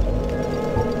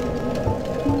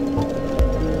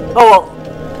 Oh well.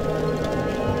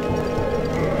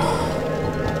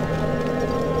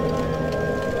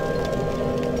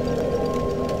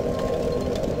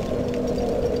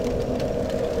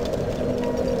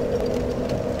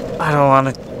 I don't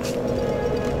want to.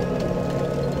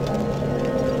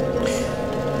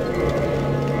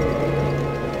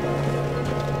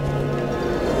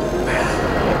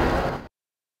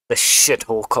 The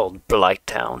shithole called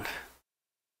Blighttown.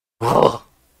 Oh.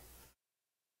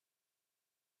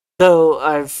 So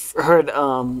I've heard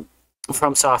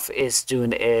FromSoft is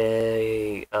doing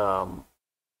a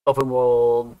open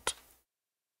world.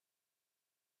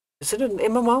 Is it an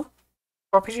MMO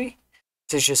RPG?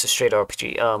 It's just a straight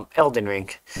RPG. Elden Ring,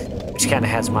 which kind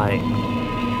of has my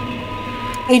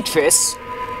interests.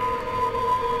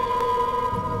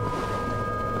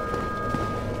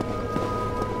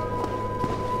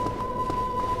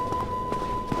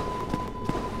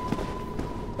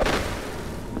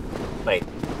 Wait,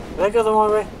 did I go the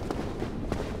wrong way?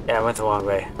 Yeah, I went the wrong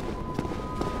way.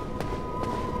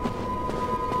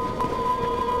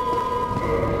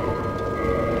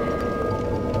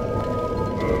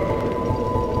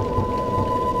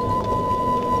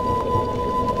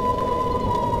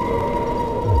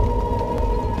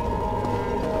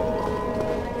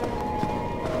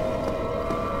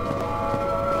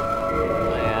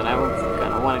 And I'm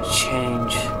gonna want to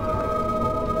change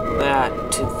that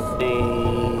to the...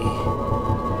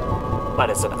 What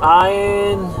is it?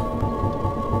 Iron?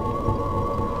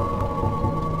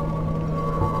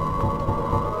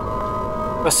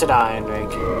 Rusted iron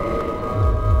ring.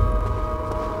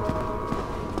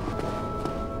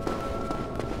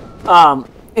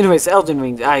 Anyways, Elden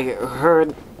Ring. I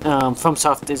heard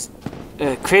FromSoft is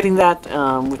creating that,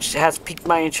 which has piqued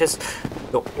my interest.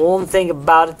 The only thing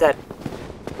about it that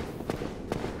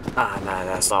no,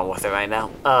 that's not worth it right now.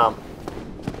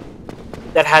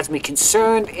 That has me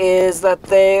concerned is that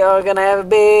they are gonna have a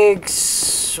big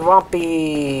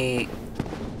swampy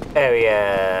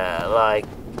area like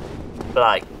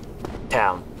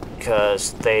Town,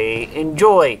 because they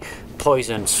enjoy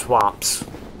poison swamps,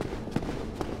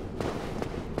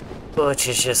 which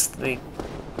is just the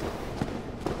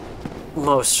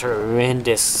most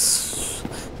horrendous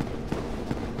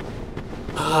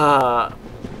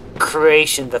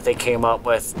creation that they came up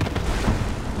with.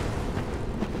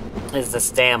 Is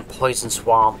this damn poison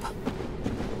swamp.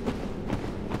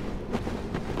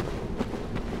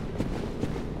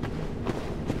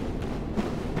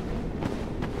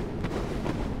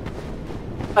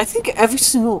 I think every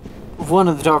single one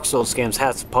of the Dark Souls games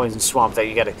has a poison swamp that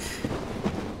you gotta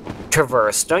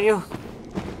traverse, don't you?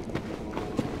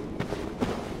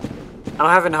 I'm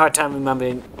having a hard time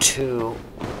remembering to...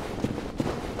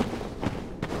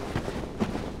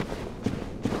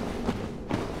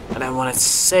 And I want to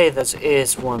say there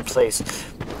is one place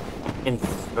in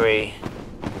 3.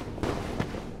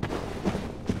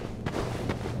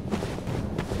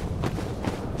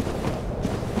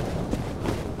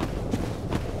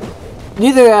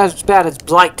 Neither as bad as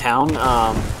Blighttown,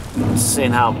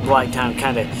 seeing how Blighttown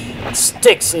kind of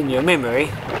sticks in your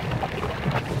memory.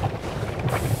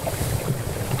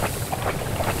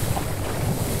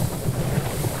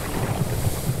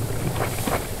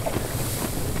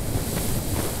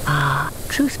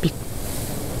 Truth be...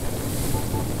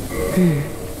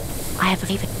 I have a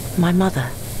favorite. My mother,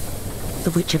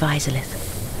 the Witch of Izalith,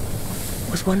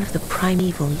 was one of the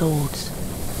primeval lords.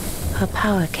 Her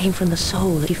power came from the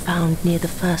soul that she found near the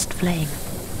first flame.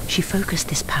 She focused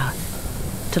this power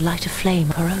to light a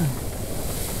flame of her own,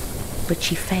 but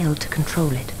she failed to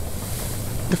control it.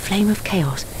 The flame of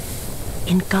chaos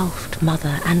engulfed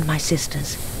Mother and my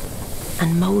sisters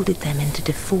and molded them into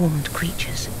deformed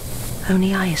creatures.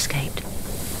 Only I escaped.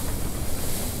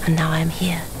 And now I am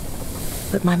here.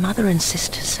 But my mother and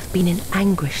sisters have been in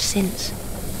anguish since.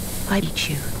 I beat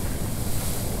you.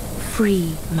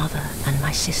 Free Mother and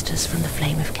my sisters from the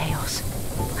flame of chaos.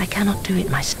 I cannot do it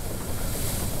myself.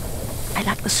 I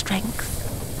lack the strength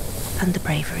and the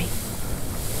bravery.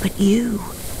 But you,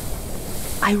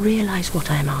 I realize what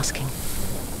I am asking.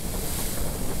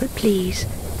 But please,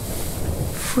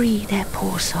 free their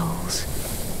poor souls.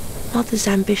 Mother's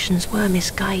ambitions were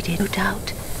misguided, no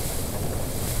doubt.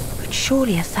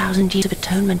 Surely 1,000 years of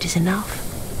atonement is enough.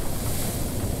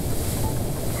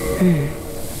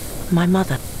 My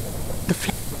mother, the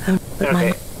flame, but Okay.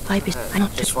 my vibe is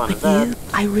not just to wanted but that. you.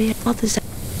 I really mother's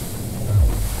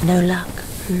no luck.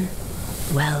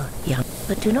 Well, young,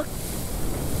 but do not.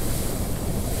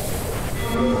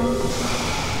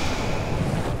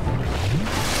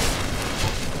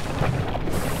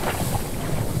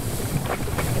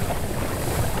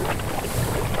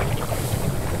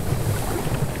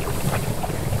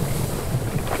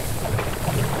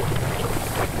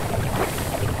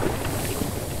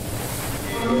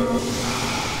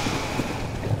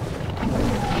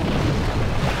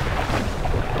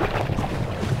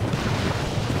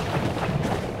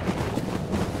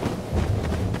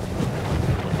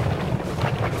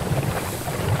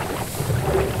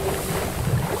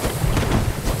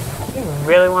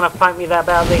 Really want to fight me that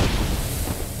badly?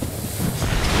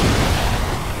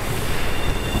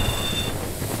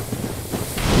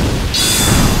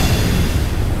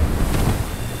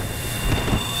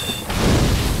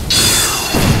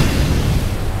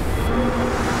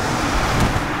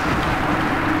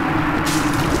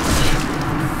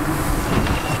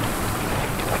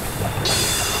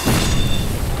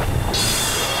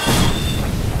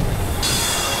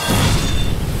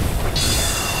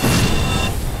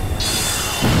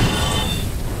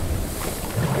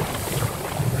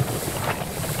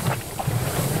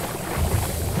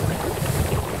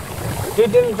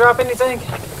 Dude didn't drop anything?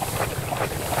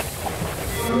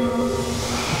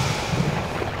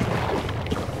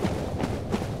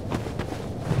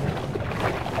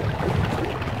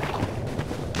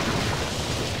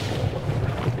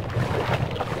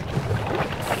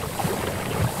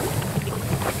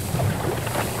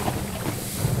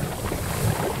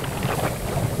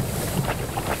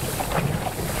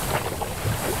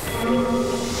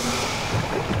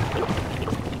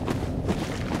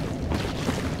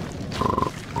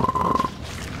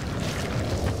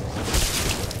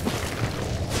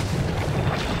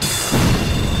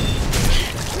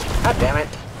 God damn it.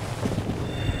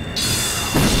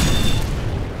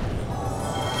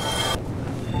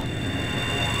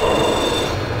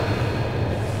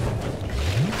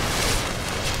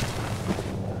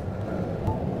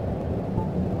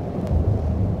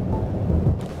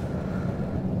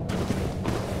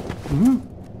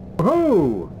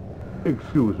 Oh!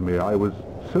 Excuse me, I was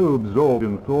so absorbed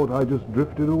in thought I just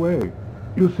drifted away.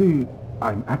 You see,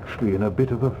 I'm actually in a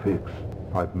bit of a fix.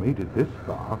 I've made it this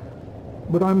far,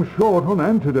 but I'm short on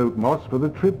antidote moss for the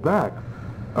trip back.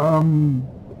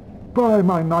 By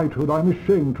my knighthood, I'm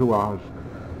ashamed to ask,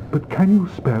 but can you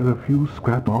spare a few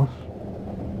scrap moss?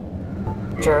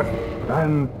 Sure.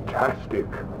 Fantastic.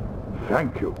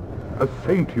 Thank you. A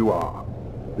saint you are.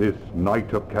 This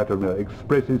Knight of Katarina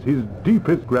expresses his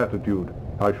deepest gratitude.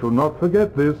 I shall not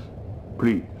forget this.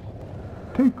 Please,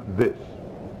 take this,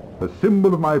 a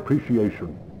symbol of my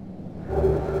appreciation.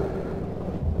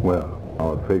 Well,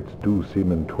 our fates do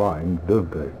seem entwined,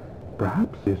 don't they?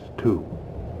 Perhaps this, too,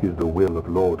 is the will of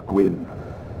Lord Gwyn.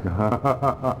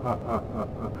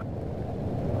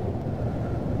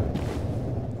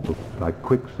 Looks like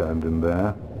quicksand in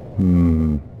there.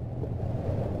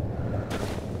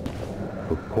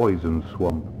 A poison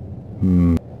swamp.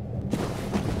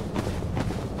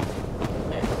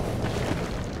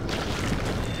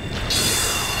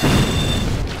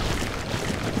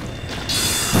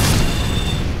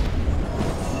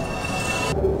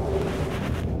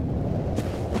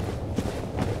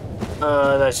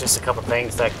 That's just a couple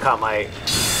things that caught my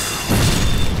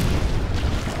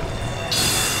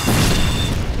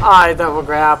eye that will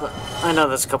grab. I know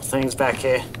there's a couple things back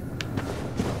here.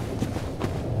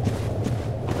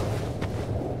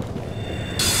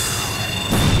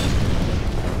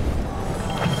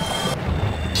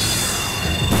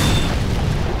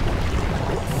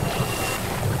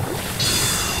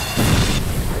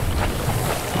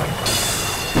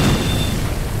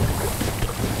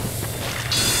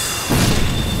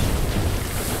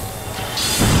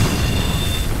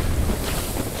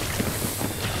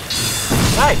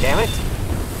 God damn it.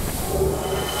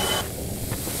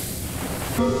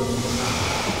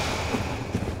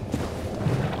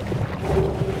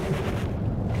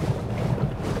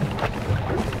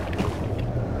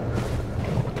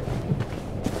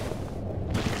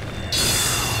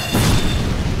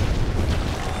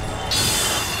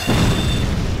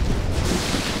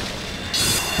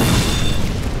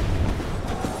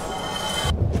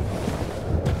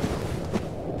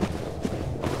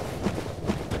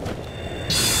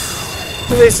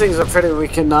 These things are pretty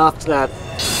weak enough that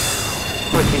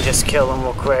we can just kill them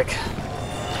real quick.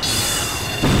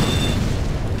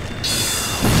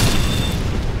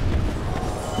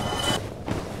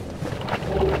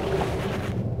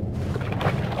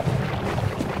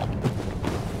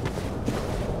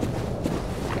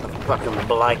 Fucking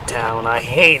Blight Town, I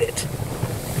hate it.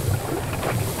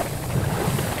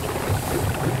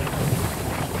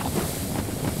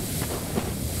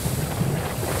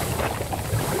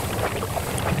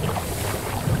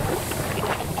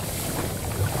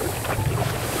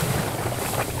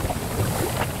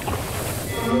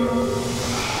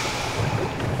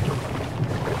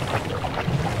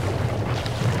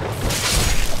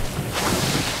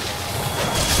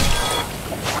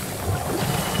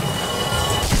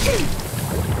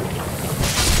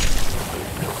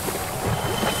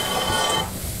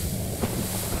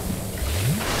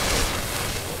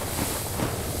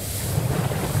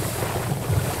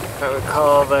 If I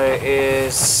recall, there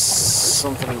is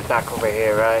something back over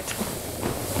here, right?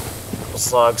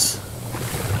 Slugs.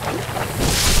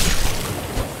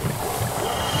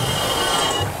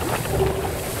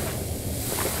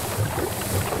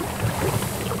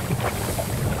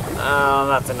 Oh,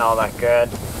 nothing all that good.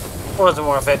 Wasn't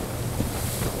worth it.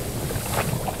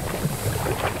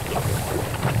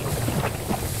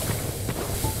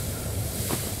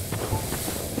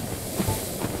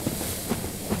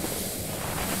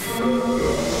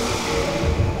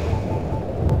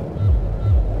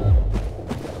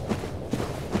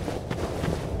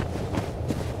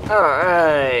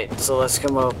 Alright, so let's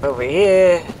come up over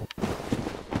here.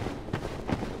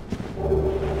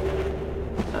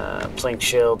 Plank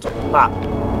shield. Pop.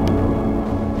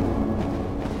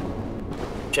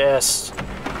 Chest.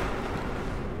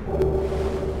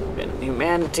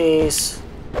 Humanities.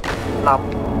 Pop.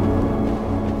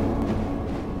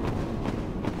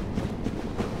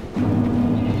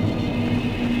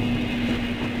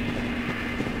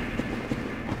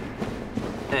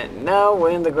 And now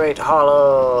we're in the Great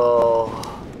Hollow.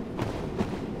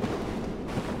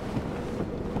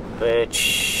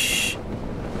 Which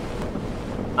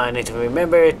I need to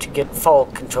remember to get fall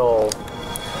control.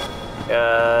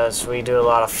 Because we do a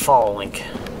lot of falling.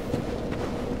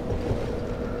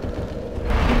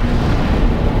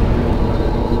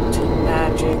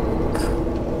 Magic.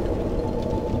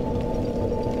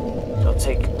 I'll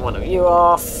take one of you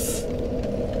off.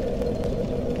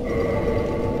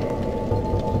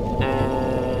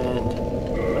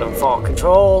 Fall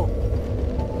control.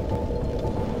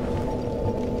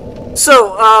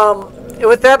 So,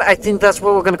 with that, I think that's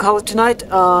what we're going to call it tonight.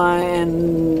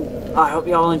 And I hope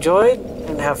you all enjoyed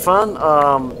and have fun.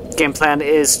 Game plan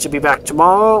is to be back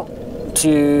tomorrow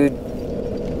to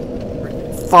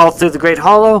fall through the Great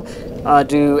Hollow,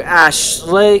 do Ash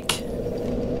Lake,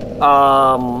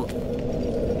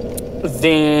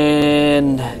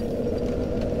 then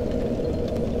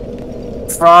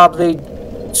probably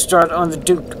start on the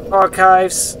Duke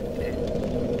Archives,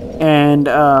 and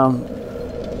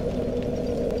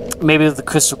maybe the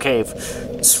Crystal Cave.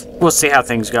 We'll see how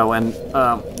things go and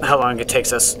how long it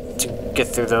takes us to get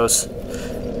through those.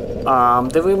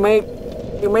 Then we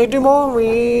may do more.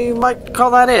 We might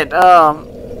call that it.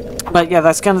 But yeah,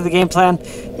 that's kind of the game plan.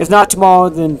 If not tomorrow,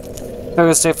 then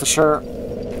Thursday for sure.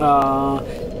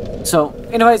 So,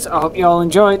 anyways, I hope you all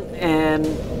enjoyed and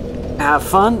have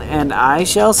fun, and I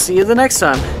shall see you the next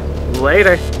time.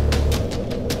 Later.